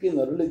ಸಿಕ್ಕಿ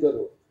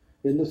ನರಳಿದರು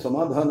ಎಂದು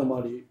ಸಮಾಧಾನ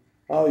ಮಾಡಿ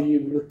ಆ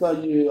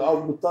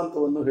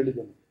ವೃತ್ತಾಂತವನ್ನು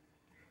ಹೇಳಿದನು.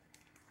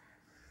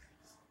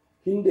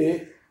 ಹಿಂದೆ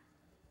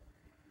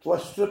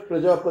ತ್ವಷ್ಟ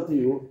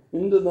ಪ್ರಜಾಪತಿಯು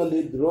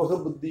ಇಂದ್ರನಲ್ಲಿ ದ್ರೋಹ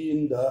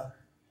ಬುದ್ಧಿಯಿಂದ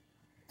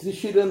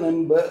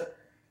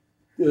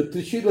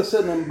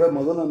ತ್ರಿಶಿರಸನೆಂಬ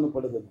ಮಗನನ್ನು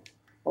ಪಡೆದನು.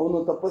 ಅವನು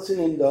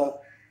ತಪಸ್ಸಿನಿಂದ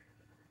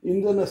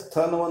ಇಂದ್ರನ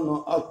ಸ್ಥಾನವನ್ನು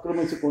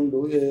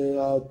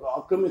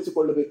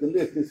ಆಕ್ರಮಿಸಿಕೊಳ್ಳಬೇಕೆಂದು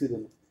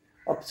ಯತ್ನಿಸಿದನು.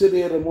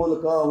 ಅಪ್ಸರೆಯರ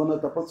ಮೂಲಕ ಅವನ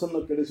ತಪಸ್ಸನ್ನು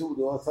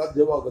ಕೆಡಿಸುವುದು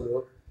ಅಸಾಧ್ಯವಾಗಲು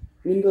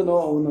ಇಂದ್ರನು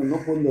ಅವನನ್ನು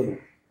ಕೊಂದನು.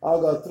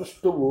 ಆಗ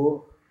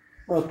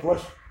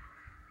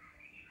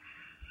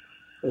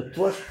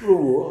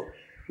ತ್ವಷ್ಟೃವು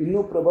ಇನ್ನೂ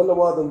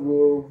ಪ್ರಬಲವಾದ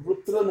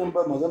ವೃತ್ರನೆಂಬ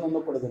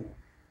ಮಗನನ್ನು ಪಡೆದನು.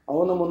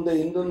 ಅವನ ಮುಂದೆ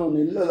ಇಂದ್ರನು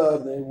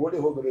ನಿಲ್ಲಲಾರದೆ ಓಡಿ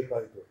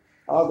ಹೋಗಬೇಕಾಯಿತು.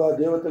 ಆಗ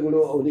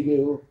ದೇವತೆಗಳು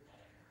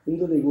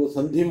ಇಂದ್ರನಿಗೂ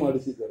ಸಂಧಿ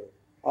ಮಾಡಿಸಿದರು.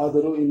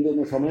 ಆದರೂ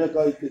ಇಂದ್ರನು ಸಮಯ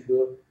ಕಾಯುತ್ತಿದ್ದು,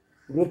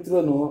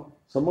 ವೃತ್ರನು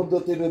ಸಮುದ್ರ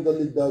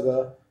ತೀರದಲ್ಲಿದ್ದಾಗ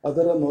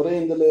ಅದರ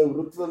ನೊರೆಯಿಂದಲೇ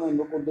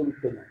ವೃತ್ರನನ್ನು ಕೊಂದು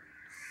ಬಿಟ್ಟನು.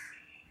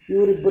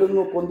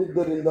 ಇವರಿಬ್ಬರನ್ನು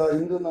ಕೊಂದಿದ್ದರಿಂದ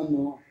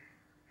ಇಂದ್ರನನ್ನು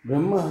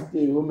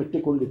ಬ್ರಹ್ಮಹತ್ಯೆಯು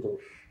ಮೆಟ್ಟಿಕೊಂಡಿತು.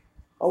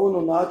 ಅವನು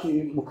ನಾಚಿ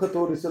ಮುಖ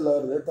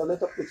ತೋರಿಸಲಾರದೆ ತಲೆ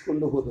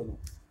ತಪ್ಪಿಸಿಕೊಂಡು ಹೋದನು.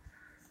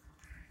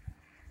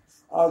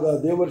 ಆಗ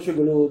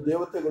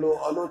ದೇವತೆಗಳು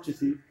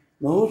ಆಲೋಚಿಸಿ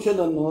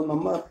ನಹುಷನನ್ನು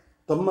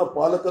ತಮ್ಮ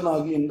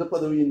ಪಾಲಕನಾಗಿ ಇಂದ್ರ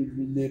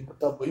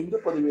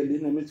ಪದವಿಯಲ್ಲಿ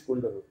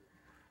ನೇಮಿಸಿಕೊಂಡರು.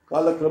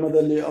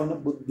 ಕಾಲಕ್ರಮದಲ್ಲಿ ಅವನ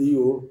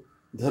ಬುದ್ಧಿಯು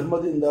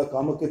ಧರ್ಮದಿಂದ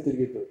ಕಾಮಕ್ಕೆ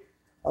ತಿರುಗಿತು.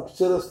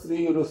 ಅಪ್ಸರ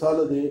ಸ್ತ್ರೀಯರು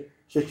ಸಾಲದೆ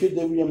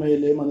ಶಶಿದೇವಿಯ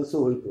ಮೇಲೆ ಮನಸ್ಸು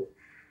ಹೋಯಿತು.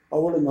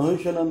 ಅವಳು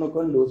ನಹುಷನನ್ನು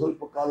ಕಂಡು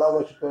ಸ್ವಲ್ಪ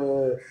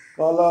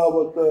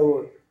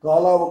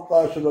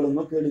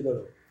ಕಾಲಾವಕಾಶಗಳನ್ನು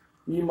ಕೇಳಿದಳು.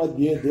 ಈ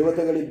ಮಧ್ಯೆ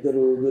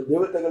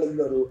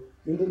ದೇವತೆಗಳೆಲ್ಲರೂ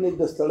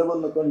ಇಂದ್ರನಿದ್ದ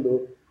ಸ್ಥಳವನ್ನು ಕಂಡು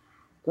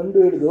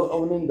ಹಿಡಿದು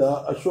ಅವನಿಂದ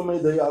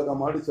ಅಶ್ವಮೇಧ ಯಾಗ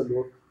ಮಾಡಿಸಲು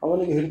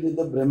ಅವನಿಗೆ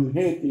ಹಿಡಿದಿದ್ದ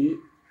ಬ್ರಹ್ಮೇತಿ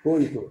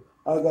ಹೋಯಿತು.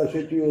 ಆಗ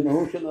ಶಚಿಯು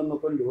ನಹುಷನನ್ನು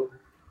ಕಂಡು,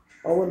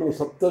 ಅವನು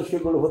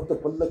ಸಪ್ತರ್ಷಿಗಳು ಹೊತ್ತ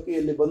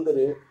ಪಲ್ಲಕ್ಕಿಯಲ್ಲಿ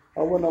ಬಂದರೆ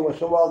ಅವನ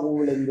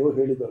ವಶವಾಗುವಳೆಂದು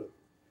ಹೇಳಿದಳು.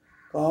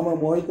 ಕಾಮ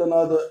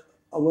ಮೋಹಿತನಾದ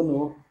ಅವನು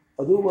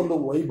ಅದೂ ಒಂದು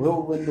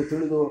ವೈಭವವೆಂದು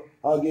ತಿಳಿದು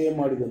ಹಾಗೆಯೇ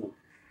ಮಾಡಿದನು.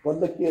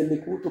 ಪಲ್ಲಕ್ಕಿಯಲ್ಲಿ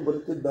ಕೂತು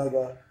ಬರುತ್ತಿದ್ದಾಗ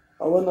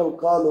ಅವನ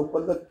ಕಾಲು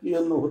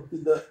ಪಲ್ಲಕ್ಕಿಯನ್ನು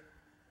ಹೊತ್ತಿದ್ದ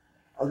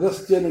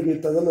ಅಗಸ್ತ್ಯನಿಗೆ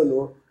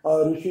ತಗಲಲು ಆ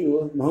ಋಷಿಯು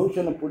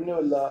ನಹುಷನ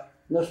ಪುಣ್ಯವೆಲ್ಲ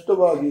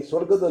ನಷ್ಟವಾಗಿ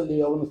ಸ್ವರ್ಗದಲ್ಲಿ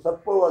ಅವನು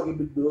ಸರ್ಪವಾಗಿ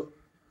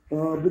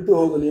ಬಿದ್ದು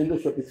ಹೋಗಲಿ ಎಂದು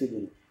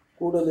ಶಪಿಸಿದನು.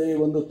 ಕೂಡಲೇ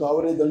ಒಂದು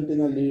ತಾವರೆ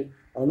ದಂಟಿನಲ್ಲಿ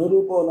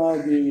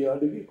ಅನುರೂಪನಾಗಿ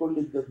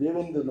ಅಡಗಿಕೊಂಡಿದ್ದ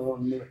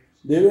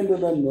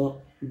ದೇವೇಂದ್ರನನ್ನು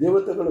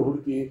ದೇವತೆಗಳು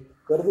ಹುಡುಕಿ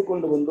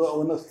ಕರೆದುಕೊಂಡು ಬಂದು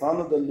ಅವನ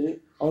ಸ್ಥಾನದಲ್ಲಿ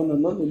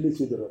ಅವನನ್ನು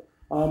ನಿಲ್ಲಿಸಿದರು.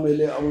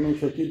 ಆಮೇಲೆ ಅವನು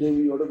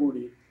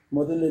ಶಚಿದೇವಿಯೊಡಗೂಡಿ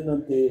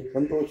ಮೊದಲಿನಂತೆ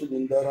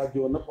ಸಂತೋಷದಿಂದ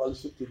ರಾಜ್ಯವನ್ನು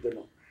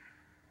ಪಾಲಿಸುತ್ತಿದ್ದನು.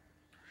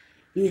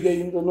 ಹೀಗೆ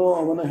ಇಂದ್ರನೂ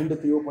ಅವನ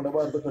ಹೆಂಡತಿಯು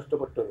ಪಡಬಾರದು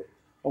ಕಷ್ಟಪಟ್ಟರು.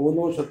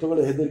 ಅವನು ಶತ್ರುಗಳ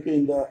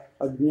ಹೆದರಿಕೆಯಿಂದ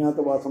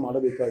ಅಜ್ಞಾತವಾಸ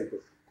ಮಾಡಬೇಕಾಯಿತು.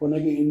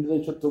 ಕೊನೆಗೆ ಇಂದ್ರನ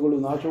ಶತ್ರುಗಳು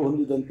ನಾಶ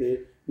ಹೊಂದಿದಂತೆ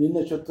ನಿನ್ನ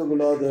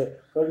ಶತ್ರುಗಳಾದ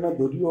ಕರ್ಣ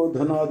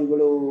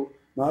ದುರ್ಯೋಧನಾದಿಗಳು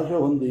ನಾಶ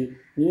ಹೊಂದಿ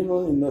ನೀನು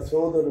ನಿನ್ನ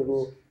ಸೋದರರು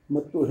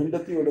ಮತ್ತು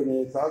ಹೆಂಡತಿಯೊಡನೆ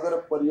ಸಾಗರ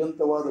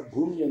ಪರ್ಯಂತವಾದ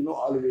ಭೂಮಿಯನ್ನು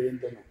ಆಳುವೆ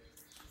ಎಂದನು.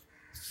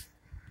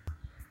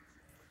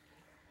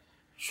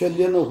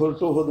 ಶಲ್ಯನು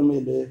ಹೊರಟು ಹೋದ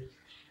ಮೇಲೆ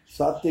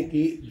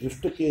ಸಾತ್ಯಕಿ,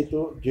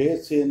 ದುಷ್ಟಕೇತು,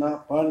 ಜಯಸೇನ,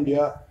 ಪಾಂಡ್ಯ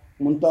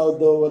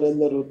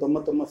ಮುಂತಾದವರೆಲ್ಲರೂ ತಮ್ಮ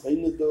ತಮ್ಮ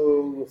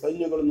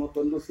ಸೈನ್ಯಗಳನ್ನು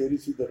ತಂದು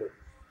ಸೇರಿಸಿದರು.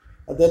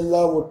 ಅದೆಲ್ಲ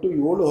ಒಟ್ಟು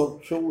 7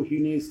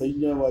 ಅಕ್ಷೌಹಿಣಿ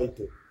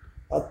ಸೈನ್ಯವಾಯಿತು.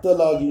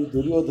 ಅತ್ತಲಾಗಿ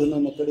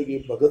ದುರ್ಯೋಧನನ ಕಡೆಗೆ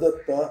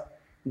ಭಗದತ್ತ,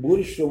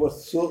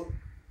 ಭೂರಿಶ್ರವಸ್ಸು,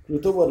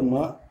 ಕೃತವರ್ಮ,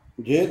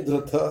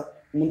 ಜಯದ್ರಥ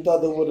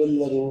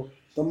ಮುಂತಾದವರೆಲ್ಲರೂ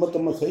ತಮ್ಮ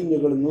ತಮ್ಮ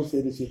ಸೈನ್ಯಗಳನ್ನು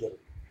ಸೇರಿಸಿದರು.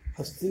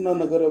 ಹಸ್ತಿನ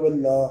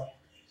ನಗರವೆಲ್ಲ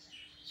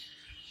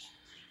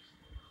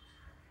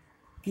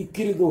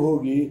ಕಿಕ್ಕಿರಿದು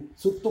ಹೋಗಿ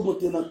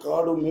ಸುತ್ತಮುತ್ತಲಿನ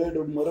ಕಾಡು,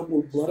 ಮೇಡು,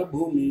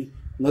 ಮರುಭೂಮಿ,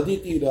 ನದಿ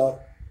ತೀರ,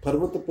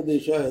 ಪರ್ವತ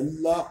ಪ್ರದೇಶ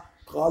ಎಲ್ಲ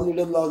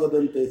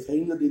ಕಾಲಿಡಲಾಗದಂತೆ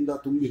ಸೈನ್ಯದಿಂದ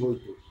ತುಂಬಿ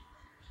ಹೋಯಿತು.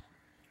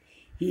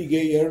 ಹೀಗೆ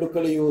 2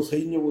 ಕಡೆಯೂ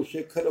ಸೈನ್ಯವು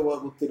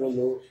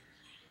ಶೇಖರವಾಗುತ್ತಿರಲು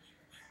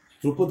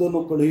ದ್ರುಪದನು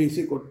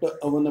ಕಳುಹಿಸಿಕೊಟ್ಟ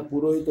ಅವನ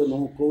ಪುರೋಹಿತನು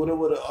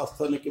ಕೌರವರ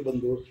ಆಸ್ಥಾನಕ್ಕೆ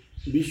ಬಂದು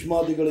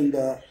ಭೀಷ್ಮಾದಿಗಳಿಂದ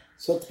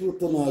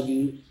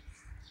ಸತ್ಕೃತನಾಗಿ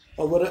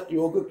ಅವರ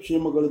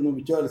ಯೋಗಕ್ಷೇಮಗಳನ್ನು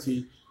ವಿಚಾರಿಸಿ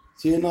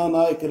ಸೇನಾ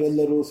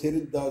ನಾಯಕರೆಲ್ಲರೂ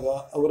ಸೇರಿದ್ದಾಗ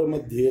ಅವರ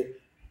ಮಧ್ಯೆ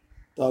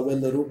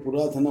ತಾವೆಲ್ಲರೂ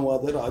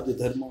ಪುರಾತನವಾದ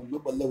ರಾಜಧರ್ಮವನ್ನು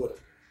ಬಲ್ಲವರು.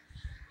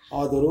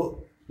 ಆದರೂ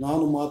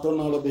ನಾನು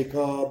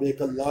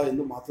ಮಾತನಾಡಬೇಕಲ್ಲ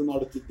ಎಂದು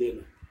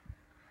ಮಾತನಾಡುತ್ತಿದ್ದೇನೆ.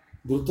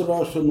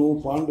 ಧೃತರಾಷ್ಟ್ರನು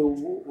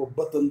ಪಾಂಡವವು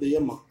ಒಬ್ಬ ತಂದೆಯ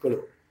ಮಕ್ಕಳು.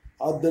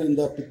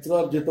 ಆದ್ದರಿಂದ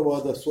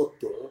ಪಿತ್ರಾರ್ಜಿತವಾದ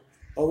ಸ್ವತ್ತು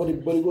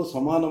ಅವರಿಬ್ಬರಿಗೂ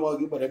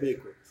ಸಮಾನವಾಗಿ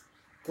ಬರಬೇಕು.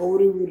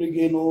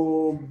 ಕೌರವರಿಗೇನೋ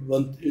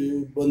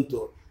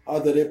ಬಂತು,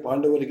 ಆದರೆ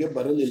ಪಾಂಡವರಿಗೆ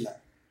ಬರಲಿಲ್ಲ.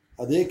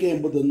 ಅದೇಕೆ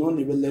ಎಂಬುದನ್ನು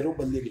ನೀವೆಲ್ಲರೂ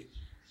ಬಲ್ಲಿರಿ.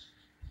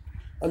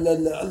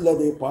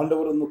 ಅಲ್ಲದೆ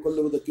ಪಾಂಡವರನ್ನು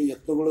ಕೊಲ್ಲುವುದಕ್ಕೆ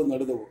ಯತ್ನಗಳು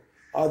ನಡೆದವು.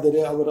 ಆದರೆ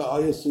ಅವರ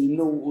ಆಯಸ್ಸು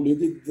ಇನ್ನೂ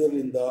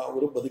ಉಳಿದಿದ್ದರಿಂದ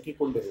ಅವರು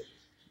ಬದುಕಿಕೊಂಡರು.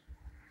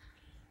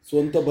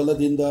 ಸ್ವಂತ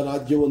ಬಲದಿಂದ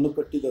ರಾಜ್ಯವನ್ನು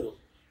ಕಟ್ಟಿದರು,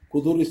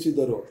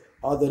 ಕುದುರಿಸಿದರು.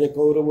 ಆದರೆ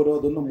ಕೌರವರು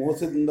ಅದನ್ನು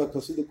ಮೋಸದಿಂದ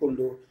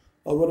ಕಸಿದುಕೊಂಡು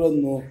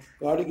ಅವರನ್ನು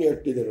ಕಾಡಿಗೆ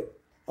ಅಟ್ಟಿದರು.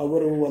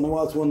 ಅವರು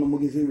ವನವಾಸವನ್ನು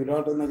ಮುಗಿಸಿ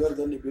ವಿರಾಟ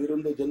ನಗರದಲ್ಲಿ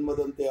ಬೇರೊಂದು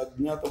ಜನ್ಮದಂತೆ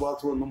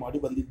ಅಜ್ಞಾತವಾಸವನ್ನು ಮಾಡಿ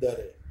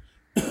ಬಂದಿದ್ದಾರೆ.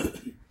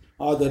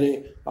 ಆದರೆ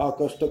ಆ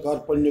ಕಷ್ಟ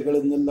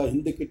ಕಾರ್ಪಣ್ಯಗಳನ್ನೆಲ್ಲ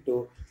ಹಿಂದಕ್ಕಿಟ್ಟು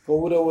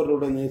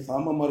ಕೌರವರೊಡನೆ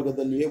ಸಾಮ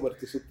ಮಾರ್ಗದಲ್ಲಿಯೇ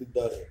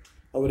ವರ್ತಿಸುತ್ತಿದ್ದಾರೆ.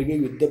 ಅವರಿಗೆ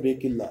ಯುದ್ಧ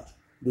ಬೇಕಿಲ್ಲ.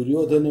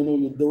 ದುರ್ಯೋಧನನು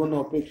ಯುದ್ಧವನ್ನು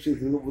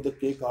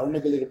ಅಪೇಕ್ಷಿಸಿರುವುದಕ್ಕೆ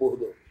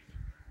ಕಾರಣಗಳಿರಬಹುದು.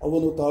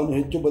 ಅವನು ತಾನು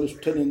ಹೆಚ್ಚು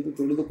ಬಲಿಷ್ಠನೆಂದು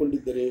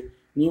ತಿಳಿದುಕೊಂಡಿದ್ದರೆ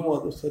ನೀವು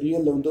ಅದು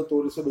ಸರಿಯಲ್ಲವೆಂದು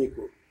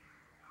ತೋರಿಸಬೇಕು.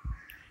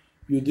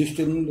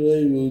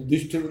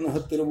 ಯುಧಿಷ್ಠಿರನ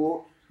ಹತ್ತಿರವೂ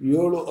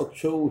 7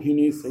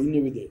 ಅಕ್ಷೌಹಿಣಿ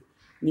ಸೈನ್ಯವಿದೆ.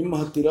 ನಿಮ್ಮ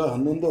ಹತ್ತಿರ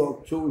 11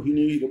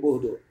 ಅಕ್ಷೌಹಿಣಿ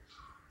ಇರಬಹುದು.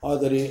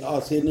 ಆದರೆ ಆ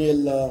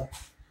ಸೇನೆಯೆಲ್ಲ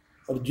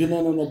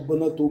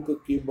ಅರ್ಜುನನೊಬ್ಬನ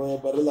ತೂಕಕ್ಕೆ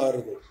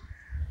ಬರಲಾರದು.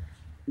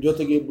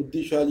 ಜೊತೆಗೆ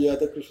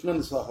ಬುದ್ಧಿಶಾಲಿಯಾದ ಕೃಷ್ಣನ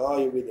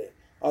ಸಹಾಯವಿದೆ.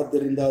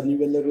 ಆದ್ದರಿಂದ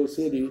ನೀವೆಲ್ಲರೂ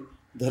ಸೇರಿ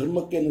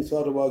ಧರ್ಮಕ್ಕೆ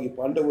ಅನುಸಾರವಾಗಿ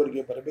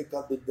ಪಾಂಡವರಿಗೆ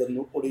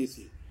ಬರಬೇಕಾದದ್ದನ್ನು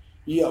ಕೊಡಿಸಿ.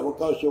 ಈ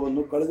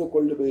ಅವಕಾಶವನ್ನು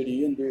ಕಳೆದುಕೊಳ್ಳಬೇಡಿ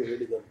ಎಂದು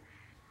ಹೇಳಿದನು.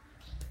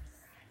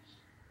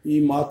 ಈ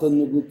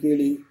ಮಾತನ್ನು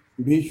ಕೇಳಿ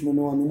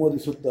ಭೀಷ್ಮನು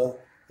ಅನುಮೋದಿಸುತ್ತಾ,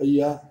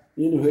 ಅಯ್ಯ,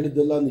 ನೀನು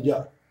ಹೇಳಿದ್ದೆಲ್ಲ ನಿಜ.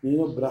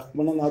 ನೀನು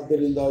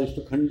ಬ್ರಾಹ್ಮಣನಾದ್ದರಿಂದ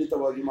ಇಷ್ಟು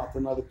ಖಂಡಿತವಾಗಿ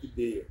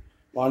ಮಾತನಾಡುತ್ತಿದ್ದೀಯೆ.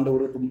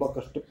 ಪಾಂಡವರು ತುಂಬ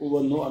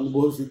ಕಷ್ಟವನ್ನು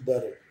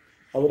ಅನುಭವಿಸಿದ್ದಾರೆ.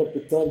 ಅವರ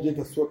ಪಿತ್ರಾರ್ಜಿತ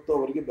ಸ್ವತ್ತು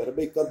ಅವರಿಗೆ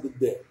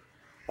ಬರಬೇಕಾದದ್ದೇ.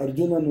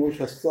 ಅರ್ಜುನನು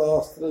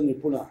ಶಸ್ತ್ರಾಸ್ತ್ರ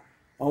ನಿಪುಣ.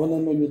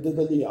 ಅವನನ್ನು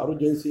ಯುದ್ಧದಲ್ಲಿ ಯಾರು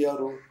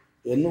ಜಯಿಸಿಯಾರು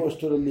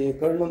ಎನ್ನುವಷ್ಟರಲ್ಲಿ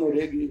ಕರ್ಣನು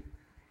ರೇಗಿ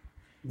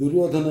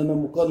ದುರ್ಯೋಧನನ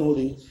ಮುಖ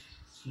ನೋಡಿ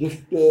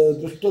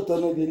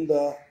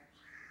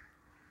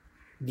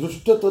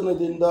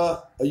ದೃಷ್ಟತನದಿಂದ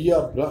ಅಯ್ಯ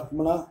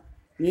ಬ್ರಾಹ್ಮಣ,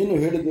 ನೀನು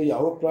ಹೇಳಿದ್ದು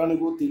ಯಾವ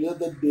ಪ್ರಾಣಿಗೂ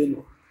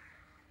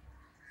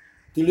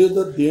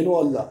ತಿಳಿಯದದ್ದೇನೂ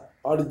ಅಲ್ಲ.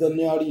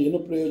 ಆಡಿದ್ದನ್ನೇ ಆಡಿ ಏನು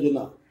ಪ್ರಯೋಜನ?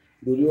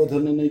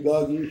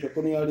 ದುರ್ಯೋಧನನಿಗಾಗಿ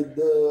ಶಕುನಿ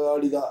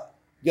ಆಡಿದ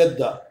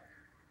ಗೆದ್ದ.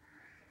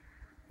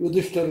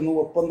 ಯುಧಿಷ್ಠಿರನು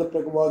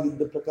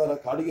ಒಪ್ಪಂದವಾಗಿದ್ದ ಪ್ರಕಾರ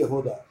ಕಾಡಿಗೆ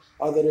ಹೋದ.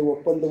 ಆದರೆ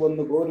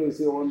ಒಪ್ಪಂದವನ್ನು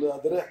ಗೌರವಿಸಿ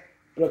ಅದರ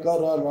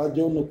ಪ್ರಕಾರ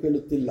ರಾಜ್ಯವನ್ನು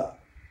ಕೇಳುತ್ತಿಲ್ಲ.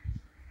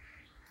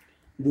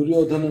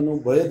 ದುರ್ಯೋಧನನು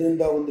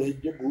ಭಯದಿಂದ ಒಂದು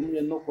ಹೆಜ್ಜೆ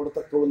ಭೂಮಿಯನ್ನು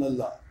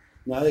ಕೊಡತಕ್ಕವನಲ್ಲ.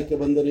 ನ್ಯಾಯಕ್ಕೆ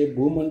ಬಂದರೆ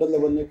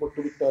ಭೂಮಂಡಲವನ್ನೇ ಕೊಟ್ಟು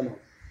ಬಿಟ್ಟಾನು.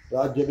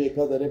 ರಾಜ್ಯ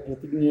ಬೇಕಾದರೆ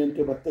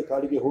ಪ್ರತಿಜ್ಞೆಯಂತೆ ಮತ್ತೆ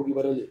ಕಾಡಿಗೆ ಹೋಗಿ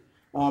ಬರಲಿ.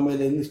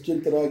 ಆಮೇಲೆ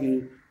ನಿಶ್ಚಿಂತರಾಗಿ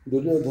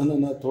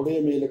ದುರ್ಯೋಧನನ ತೊಡೆಯ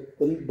ಮೇಲೆ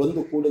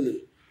ಬಂದು ಕೂಡಲಿ.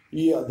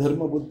 ಈ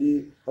ಅಧರ್ಮ ಬುದ್ಧಿ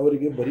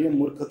ಅವರಿಗೆ ಬರಿಯ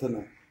ಮೂರ್ಖತನ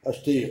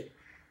ಅಷ್ಟೇಯೇ.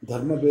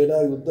 ಧರ್ಮ ಬೇಡ,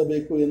 ಯುದ್ಧ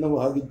ಬೇಕು ಎನ್ನುವ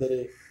ಹಾಗಿದ್ದರೆ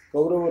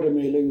ಕೌರವರ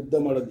ಮೇಲೆ ಯುದ್ಧ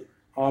ಮಾಡಲಿ.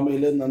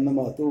 ಆಮೇಲೆ ನನ್ನ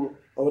ಮಾತು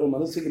ಅವರ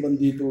ಮನಸ್ಸಿಗೆ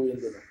ಬಂದೀತು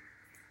ಎಂದನು.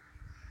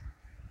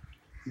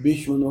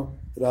 ಭೀಷ್ಮನು,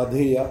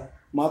 ರಾಧೇಯ,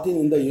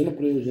 ಮಾತಿನಿಂದ ಏನು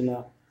ಪ್ರಯೋಜನ?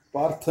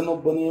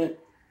 ಪಾರ್ಥನೊಬ್ಬನೇ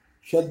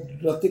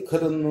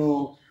ಷಡ್ರಥಿಕರನ್ನು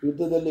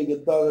ಯುದ್ಧದಲ್ಲಿ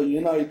ಗೆದ್ದಾಗ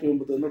ಏನಾಯಿತು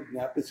ಎಂಬುದನ್ನು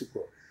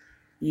ಜ್ಞಾಪಿಸಿಕೊ.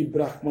 ಈ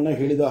ಬ್ರಾಹ್ಮಣ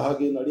ಹೇಳಿದ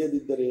ಹಾಗೆ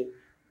ನಡೆಯದಿದ್ದರೆ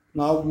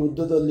ನಾವು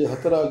ಯುದ್ಧದಲ್ಲಿ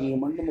ಹತರಾಗಿ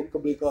ಮಣ್ಣು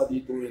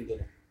ಮುಕ್ಕಬೇಕಾದೀತು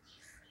ಎಂದನು.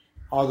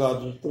 ಆಗ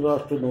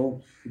ಧೃತರಾಷ್ಟ್ರನು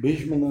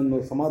ಭೀಷ್ಮನನ್ನು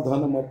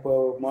ಸಮಾಧಾನ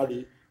ಮಾಡಿ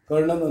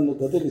ಕರ್ಣನನ್ನು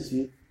ಗದರಿಸಿ,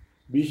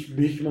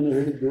 ಭೀಷ್ಮನು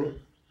ಹೇಳಿದ್ದು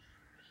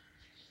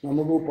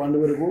ನಮಗೂ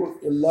ಪಾಂಡವರಿಗೂ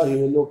ಎಲ್ಲ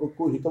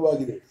ಲೋಕಕ್ಕೂ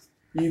ಹಿತವಾಗಿದೆ.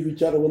 ಈ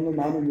ವಿಚಾರವನ್ನು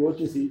ನಾನು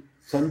ಯೋಚಿಸಿ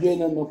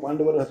ಸಂಜಯನನ್ನು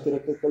ಪಾಂಡವರ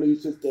ಹತ್ತಿರಕ್ಕೆ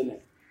ಕಳುಹಿಸುತ್ತೇನೆ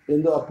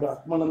ಎಂದು ಆ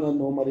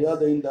ಬ್ರಾಹ್ಮಣನನ್ನು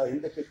ಮರ್ಯಾದೆಯಿಂದ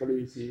ಹಿಂದಕ್ಕೆ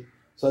ಕಳುಹಿಸಿ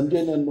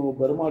ಸಂಜಯನನ್ನು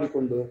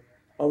ಬರಮಾಡಿಕೊಂಡು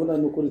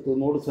ಅವನನ್ನು ಕುರಿತು,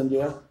 ನೋಡು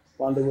ಸಂಜಯ,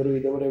 ಪಾಂಡವರು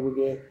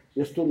ಇದವರೆಗೆ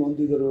ಎಷ್ಟು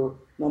ನೊಂದಿದರೂ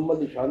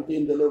ನಮ್ಮಲ್ಲಿ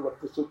ಶಾಂತಿಯಿಂದಲೇ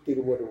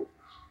ವರ್ತಿಸುತ್ತಿರುವರು.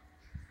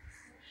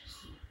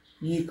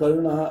 ಈ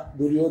ಕರ್ಣ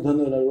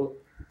ದುರ್ಯೋಧನರು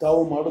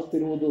ತಾವು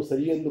ಮಾಡುತ್ತಿರುವುದು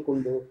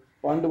ಸರಿಯೆಂದುಕೊಂಡು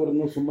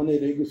ಪಾಂಡವರನ್ನು ಸುಮ್ಮನೆ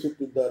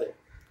ರೇಗಿಸುತ್ತಿದ್ದಾರೆ.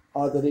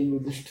 ಆದರೆ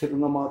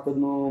ಯುಧಿಷ್ಠಿರನ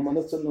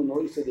ಮನಸ್ಸನ್ನು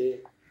ನೋಯಿಸದೆ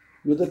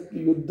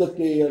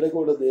ಯುದ್ಧಕ್ಕೆ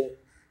ಎಡೆಗೊಡದೆ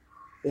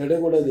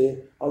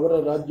ಅವರ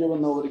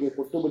ರಾಜ್ಯವನ್ನು ಅವರಿಗೆ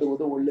ಕೊಟ್ಟು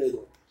ಬಿಡುವುದು ಒಳ್ಳೆಯದು.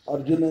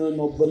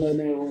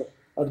 ಅರ್ಜುನನೊಬ್ಬನೇ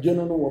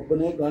ಅರ್ಜುನನು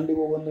ಒಬ್ಬನೇ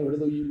ಗಾಂಡೀವವನ್ನು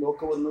ಹಿಡಿದು ಈ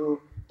ಲೋಕವನ್ನು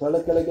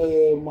ತಲೆಕೆಳಗೆ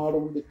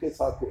ಮಾಡುವುದಕ್ಕೆ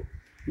ಸಾಕು.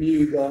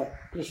 ಈಗ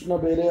ಕೃಷ್ಣ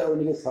ಬೇರೆ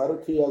ಅವನಿಗೆ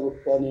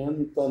ಸಾರಥಿಯಾಗುತ್ತಾನೆ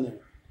ಅಂತಾನೆ.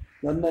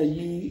 ನನ್ನ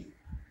ಈ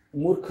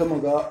ಮೂರ್ಖ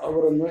ಮಗ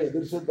ಅವರನ್ನು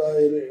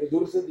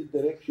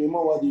ಎದುರಿಸದಿದ್ದರೆ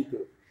ಕ್ಷೇಮವಾದೀತು.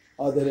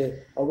 ಆದರೆ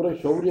ಅವರ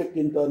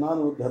ಶೌರ್ಯಕ್ಕಿಂತ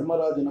ನಾನು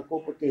ಧರ್ಮರಾಜನ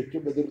ಕೋಪಕ್ಕೆ ಹೆಚ್ಚು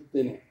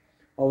ಬೆದರುತ್ತೇನೆ.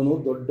 ಅವನು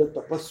ದೊಡ್ಡ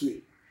ತಪಸ್ವಿ.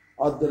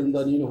 ಆದ್ದರಿಂದ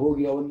ನೀನು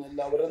ಹೋಗಿ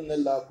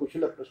ಅವರನ್ನೆಲ್ಲ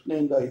ಕುಶಲ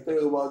ಪ್ರಶ್ನೆಯಿಂದ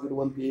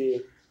ಹಿತವಾಗಿರುವಂತೆಯೇ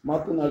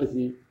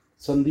ಮಾತನಾಡಿಸಿ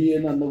ಸಂಧಿಯೇ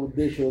ನನ್ನ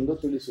ಉದ್ದೇಶವೆಂದು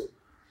ತಿಳಿಸು.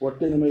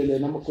 ಒಟ್ಟಿನ ಮೇಲೆ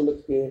ನಮ್ಮ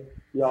ಕುಲಕ್ಕೆ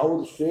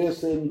ಯಾವುದು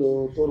ಶ್ರೇಯಸ್ಸೆಂದು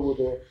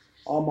ತೋರುವುದೋ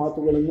ಆ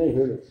ಮಾತುಗಳನ್ನೇ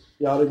ಹೇಳು.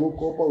 ಯಾರಿಗೂ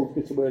ಕೋಪ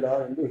ಹುಟ್ಟಿಸಬೇಡ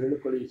ಎಂದು ಹೇಳಿ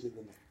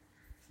ಕಳುಹಿಸಿದನು.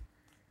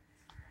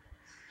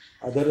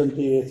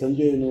 ಅದರಂತೆಯೇ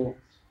ಸಂಜಯನು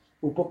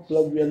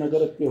ಉಪಪ್ಲವ್ಯ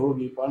ನಗರಕ್ಕೆ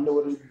ಹೋಗಿ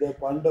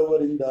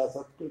ಪಾಂಡವರಿಂದ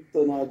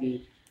ಸತ್ಕೃತನಾಗಿ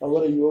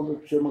ಅವರ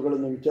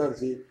ಯೋಗಕ್ಷೇಮಗಳನ್ನು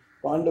ವಿಚಾರಿಸಿ,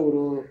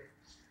 ಪಾಂಡವರು,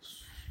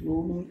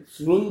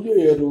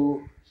 ಸೃಂಜಯರು,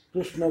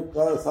 ಕೃಷ್ಣ,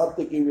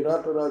 ಸಾತ್ಯಕಿ,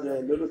 ವಿರಾಟರಾಜ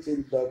ಎಲ್ಲರೂ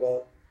ಸೇರಿದ್ದಾಗ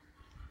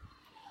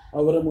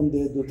ಅವರ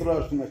ಮುಂದೆ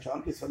ಧೃತರಾಷ್ಟ್ರನ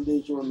ಶಾಂತಿ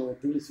ಸಂದೇಶವನ್ನು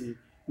ತಿಳಿಸಿ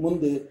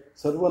ಮುಂದೆ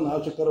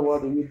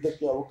ಸರ್ವನಾಶಕರವಾದ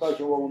ಯುದ್ಧಕ್ಕೆ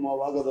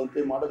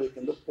ಅವಕಾಶವಾಗದಂತೆ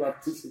ಮಾಡಬೇಕೆಂದು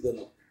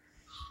ಪ್ರಾರ್ಥಿಸಿದನು.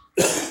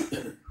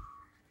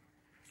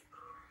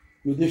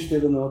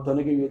 ಯುಧಿಷ್ಠಿರನು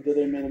ತನಗೆ ಯುದ್ಧದ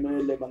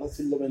ಮೇಲೆ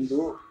ಮನಸ್ಸಿಲ್ಲವೆಂದು,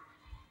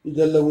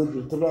 ಇದೆಲ್ಲವೂ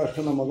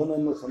ಧೃತರಾಷ್ಟ್ರನ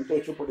ಮಗನನ್ನು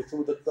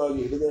ಸಂತೋಷಪಡಿಸುವುದಕ್ಕಾಗಿ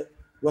ಹಿಡಿದ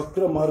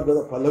ವಕ್ರ ಮಾರ್ಗದ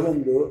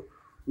ಫಲವೆಂದು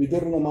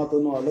ವಿದುರನ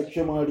ಮಾತನ್ನು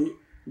ಅಲಕ್ಷ್ಯ ಮಾಡಿ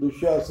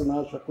ದುಶ್ಯಾಸನ,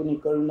 ಶಕುನಿ,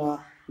 ಕರ್ಣ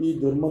ಈ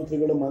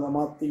ದುರ್ಮಂತ್ರಿಗಳ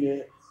ಮಾತಿಗೆ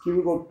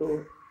ಕಿವಿಗೊಟ್ಟು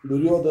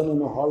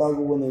ದುರ್ಯೋಧನನು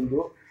ಹಾಳಾಗುವನೆಂದು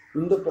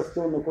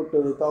ಇಂದ್ರಪ್ರಸ್ಥವನ್ನು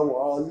ಕೊಟ್ಟರೆ ತಾವು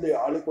ಅಲ್ಲಿ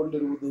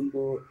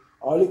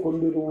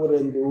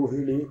ಆಳಿಕೊಂಡಿರುವರೆಂದು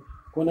ಹೇಳಿ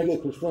ಕೊನೆಗೆ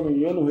ಕೃಷ್ಣನು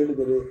ಏನು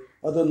ಹೇಳಿದರೆ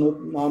ಅದನ್ನು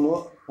ನಾನು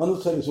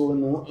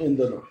ಅನುಸರಿಸುವನು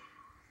ಎಂದನು.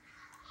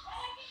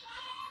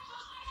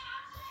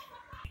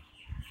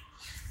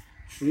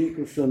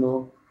 ಶ್ರೀಕೃಷ್ಣನು,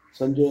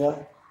 ಸಂಜಯ,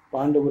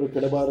 ಪಾಂಡವರು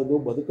ಕೆಡಬಾರದು,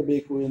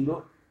 ಬದುಕಬೇಕು ಎಂದು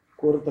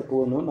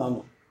ಕೋರತಕ್ಕವನು ನಾನು.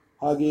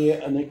 ಹಾಗೆಯೇ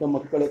ಅನೇಕ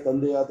ಮಕ್ಕಳ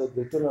ತಂದೆಯಾದ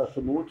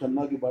ಧೃತರಾಷ್ಟ್ರನು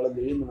ಚೆನ್ನಾಗಿ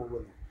ಬಾಳಲಿ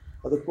ಎನ್ನುವನು.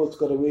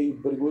 ಅದಕ್ಕೋಸ್ಕರವೇ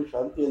ಇಬ್ಬರಿಗೂ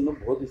ಶಾಂತಿಯನ್ನು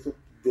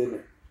ಬೋಧಿಸುತ್ತಿದ್ದೇನೆ.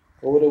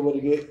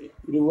 ಕೌರವರಿಗೆ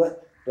ಇರುವ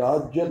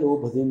ರಾಜ್ಯ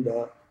ಲೋಭದಿಂದ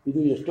ಇದು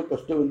ಎಷ್ಟು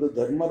ಕಷ್ಟವೆಂದು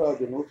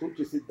ಧರ್ಮರಾಜನು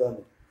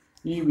ಸೂಚಿಸಿದ್ದಾನೆ.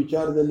 ಈ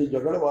ವಿಚಾರದಲ್ಲಿ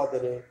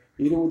ಜಗಳವಾದರೆ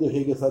ಇರುವುದು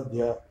ಹೇಗೆ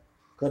ಸಾಧ್ಯ?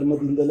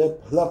 ಕರ್ಮದಿಂದಲೇ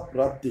ಫಲ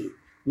ಪ್ರಾಪ್ತಿ.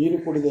 ನೀರು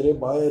ಕುಡಿದರೆ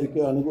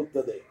ಬಾಯಾರಿಕೆ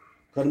ಅಣಗುತ್ತದೆ.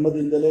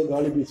 ಕರ್ಮದಿಂದಲೇ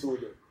ಗಾಳಿ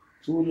ಬೀಸುವುದು,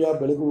 ಸೂರ್ಯ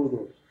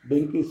ಬೆಳಗುವುದು,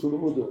 ಬೆಂಕಿ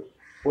ಸುಡುವುದು,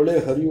 ಹೊಳೆ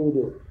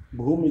ಹರಿಯುವುದು,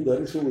 ಭೂಮಿ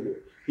ಧರಿಸುವುದು.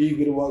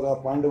 ಹೀಗಿರುವಾಗ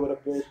ಪಾಂಡವರ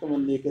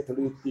ಪ್ರಯತ್ನವನ್ನೇಕೆ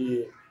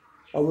ತಡೆಯುತ್ತೀಯೇ?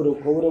 ಅವರು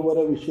ಕೌರವರ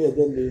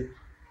ವಿಷಯದಲ್ಲಿ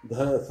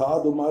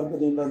ಸಾಧು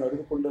ಮಾರ್ಗದಿಂದ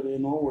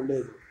ನಡೆದುಕೊಂಡರೇನೋ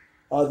ಒಳ್ಳೆಯದು.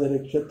 ಆದರೆ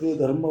ಕ್ಷತ್ರಿಯ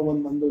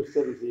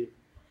ಧರ್ಮವನ್ನನುಸರಿಸಿ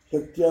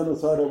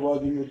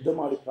ಶಕ್ತಿಯಾನುಸಾರವಾಗಿ ಯುದ್ಧ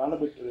ಮಾಡಿ ಪ್ರಾಣ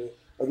ಬಿಟ್ಟರೆ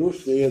ಅದು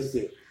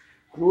ಶ್ರೇಯಸ್ಸೇ.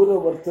 ಕ್ರೂರ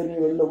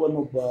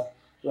ವರ್ತನೆಯುಳ್ಳವನೊಬ್ಬ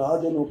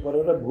ರಾಜನು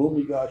ಪರರ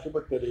ಭೂಮಿಗೆ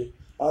ಆಶೆಪಟ್ಟರೆ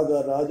ಆಗ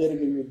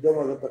ರಾಜರಿಗೆ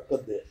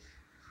ಯುದ್ಧವಾಗತಕ್ಕದ್ದೇ.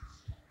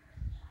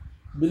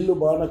 ಬಿಲ್ಲು,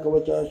 ಬಾಣ,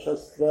 ಕವಚ,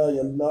 ಶಸ್ತ್ರ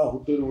ಎಲ್ಲ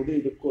ಹುಟ್ಟಿರುವುದು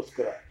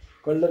ಇದಕ್ಕೋಸ್ಕರ.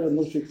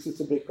 ಕಳ್ಳರನ್ನು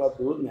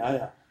ಶಿಕ್ಷಿಸಬೇಕಾದ್ದು ನ್ಯಾಯ.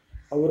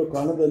 ಅವರು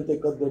ಕಾಣದಂತೆ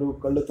ಕದ್ದರೂ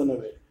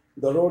ಕಳ್ಳತನವೇ,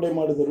 ದರೋಡೆ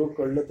ಮಾಡಿದರೂ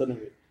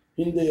ಕಳ್ಳತನವೇ.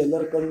 ಹಿಂದೆ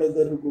ಎಲ್ಲರ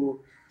ಕಣ್ಣೆದುರಿಗೂ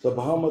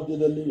ಸಭಾ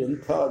ಮಧ್ಯದಲ್ಲಿ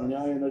ಎಂಥ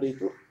ಅನ್ಯಾಯ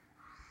ನಡೆಯಿತು.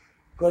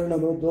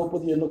 ಕರ್ಣನು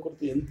ದ್ರೌಪದಿಯನ್ನು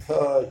ಕುರಿತು ಎಂಥ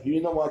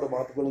ಹೀನವಾದ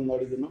ಮಾತುಗಳನ್ನು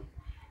ಆಡಿದನು.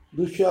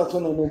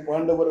 ದುಶ್ಯಾಸನನು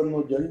ಪಾಂಡವರನ್ನು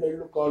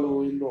ಜಲ್ಲೆಳ್ಳು ಕಾಳು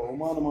ಎಂದು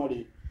ಅವಮಾನ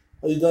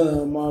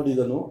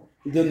ಮಾಡಿದನು.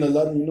 ಇದನ್ನೆಲ್ಲ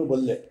ನೀನು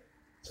ಬಲ್ಲೆ.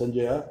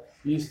 ಸಂಜಯ,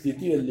 ಈ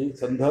ಸ್ಥಿತಿಯಲ್ಲಿ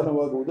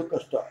ಸಂಧಾನವಾಗುವುದು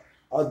ಕಷ್ಟ.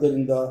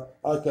 ಆದ್ದರಿಂದ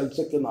ಆ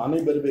ಕೆಲಸಕ್ಕೆ ನಾನೇ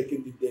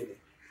ಬರಬೇಕೆಂದಿದ್ದೇನೆ.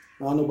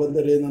 ನಾನು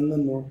ಬಂದರೆ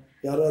ನನ್ನನ್ನು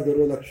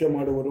ಯಾರಾದರೂ ಲಕ್ಷ್ಯ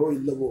ಮಾಡುವರೋ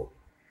ಇಲ್ಲವೋ?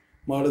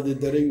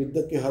 ಮಾಡದಿದ್ದರೆ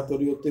ಯುದ್ಧಕ್ಕೆ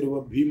ಹಾತೊರೆಯುತ್ತಿರುವ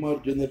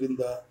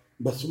ಭೀಮಾರ್ಜುನರಿಂದ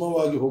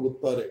ಭಸ್ಮವಾಗಿ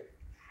ಹೋಗುತ್ತಾರೆ.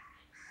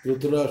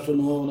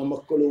 ಧೃತರಾಷ್ಟ್ರನು, ಅವನ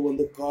ಮಕ್ಕಳು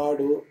ಒಂದು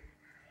ಕಾಡು,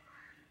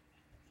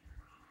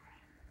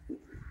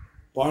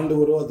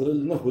 ಪಾಂಡವರು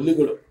ಅದರಲ್ಲಿನ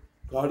ಹುಲಿಗಳು.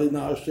 ಕಾಡಿನ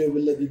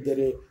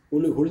ಆಶ್ರಯವಿಲ್ಲದಿದ್ದರೆ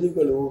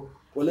ಹುಲಿಗಳು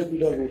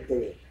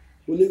ಕೊಲೆಗೀಡಾಗುತ್ತವೆ.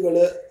 ಹುಲಿಗಳ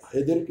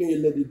ಹೆದರಿಕೆ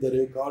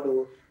ಇಲ್ಲದಿದ್ದರೆ ಕಾಡು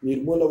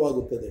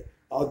ನಿರ್ಮೂಲವಾಗುತ್ತದೆ.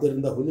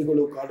 ಆದ್ದರಿಂದ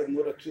ಹುಲಿಗಳು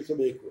ಕಾಡನ್ನು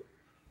ರಕ್ಷಿಸಬೇಕು,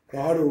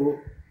 ಕಾಡು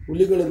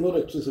ಹುಲಿಗಳನ್ನು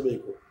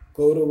ರಕ್ಷಿಸಬೇಕು.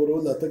 ಕೌರವರು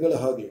ಲತೆಗಳ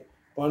ಹಾಗೆ,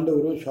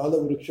 ಪಾಂಡವರು ಶಾಲ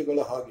ವೃಕ್ಷಗಳ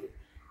ಹಾಗೆ.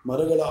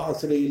 ಮರಗಳ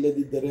ಆಶ್ರಯ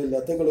ಇಲ್ಲದಿದ್ದರೆ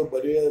ಲತೆಗಳು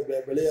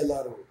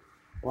ಬೆಳೆಯಲಾರವು.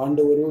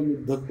 ಪಾಂಡವರು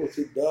ಯುದ್ಧಕ್ಕೂ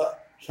ಸಿದ್ಧ,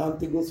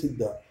 ಶಾಂತಿಗೂ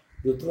ಸಿದ್ಧ.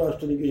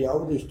 ಧೃತರಾಷ್ಟ್ರನಿಗೆ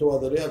ಯಾವುದು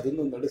ಇಷ್ಟವಾದರೆ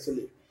ಅದನ್ನು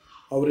ನಡೆಸಲಿ.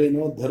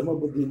 ಅವರೇನೋ ಧರ್ಮ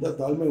ಬುದ್ಧಿಯಿಂದ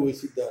ತಾಳ್ಮೆ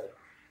ವಹಿಸಿದ್ದಾರೆ,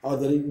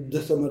 ಆದರೆ ಯುದ್ಧ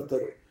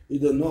ಸಮರ್ಥರು.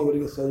 ಇದನ್ನು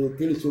ಅವರಿಗೆ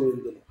ತಿಳಿಸುವ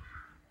ಎಂದನು.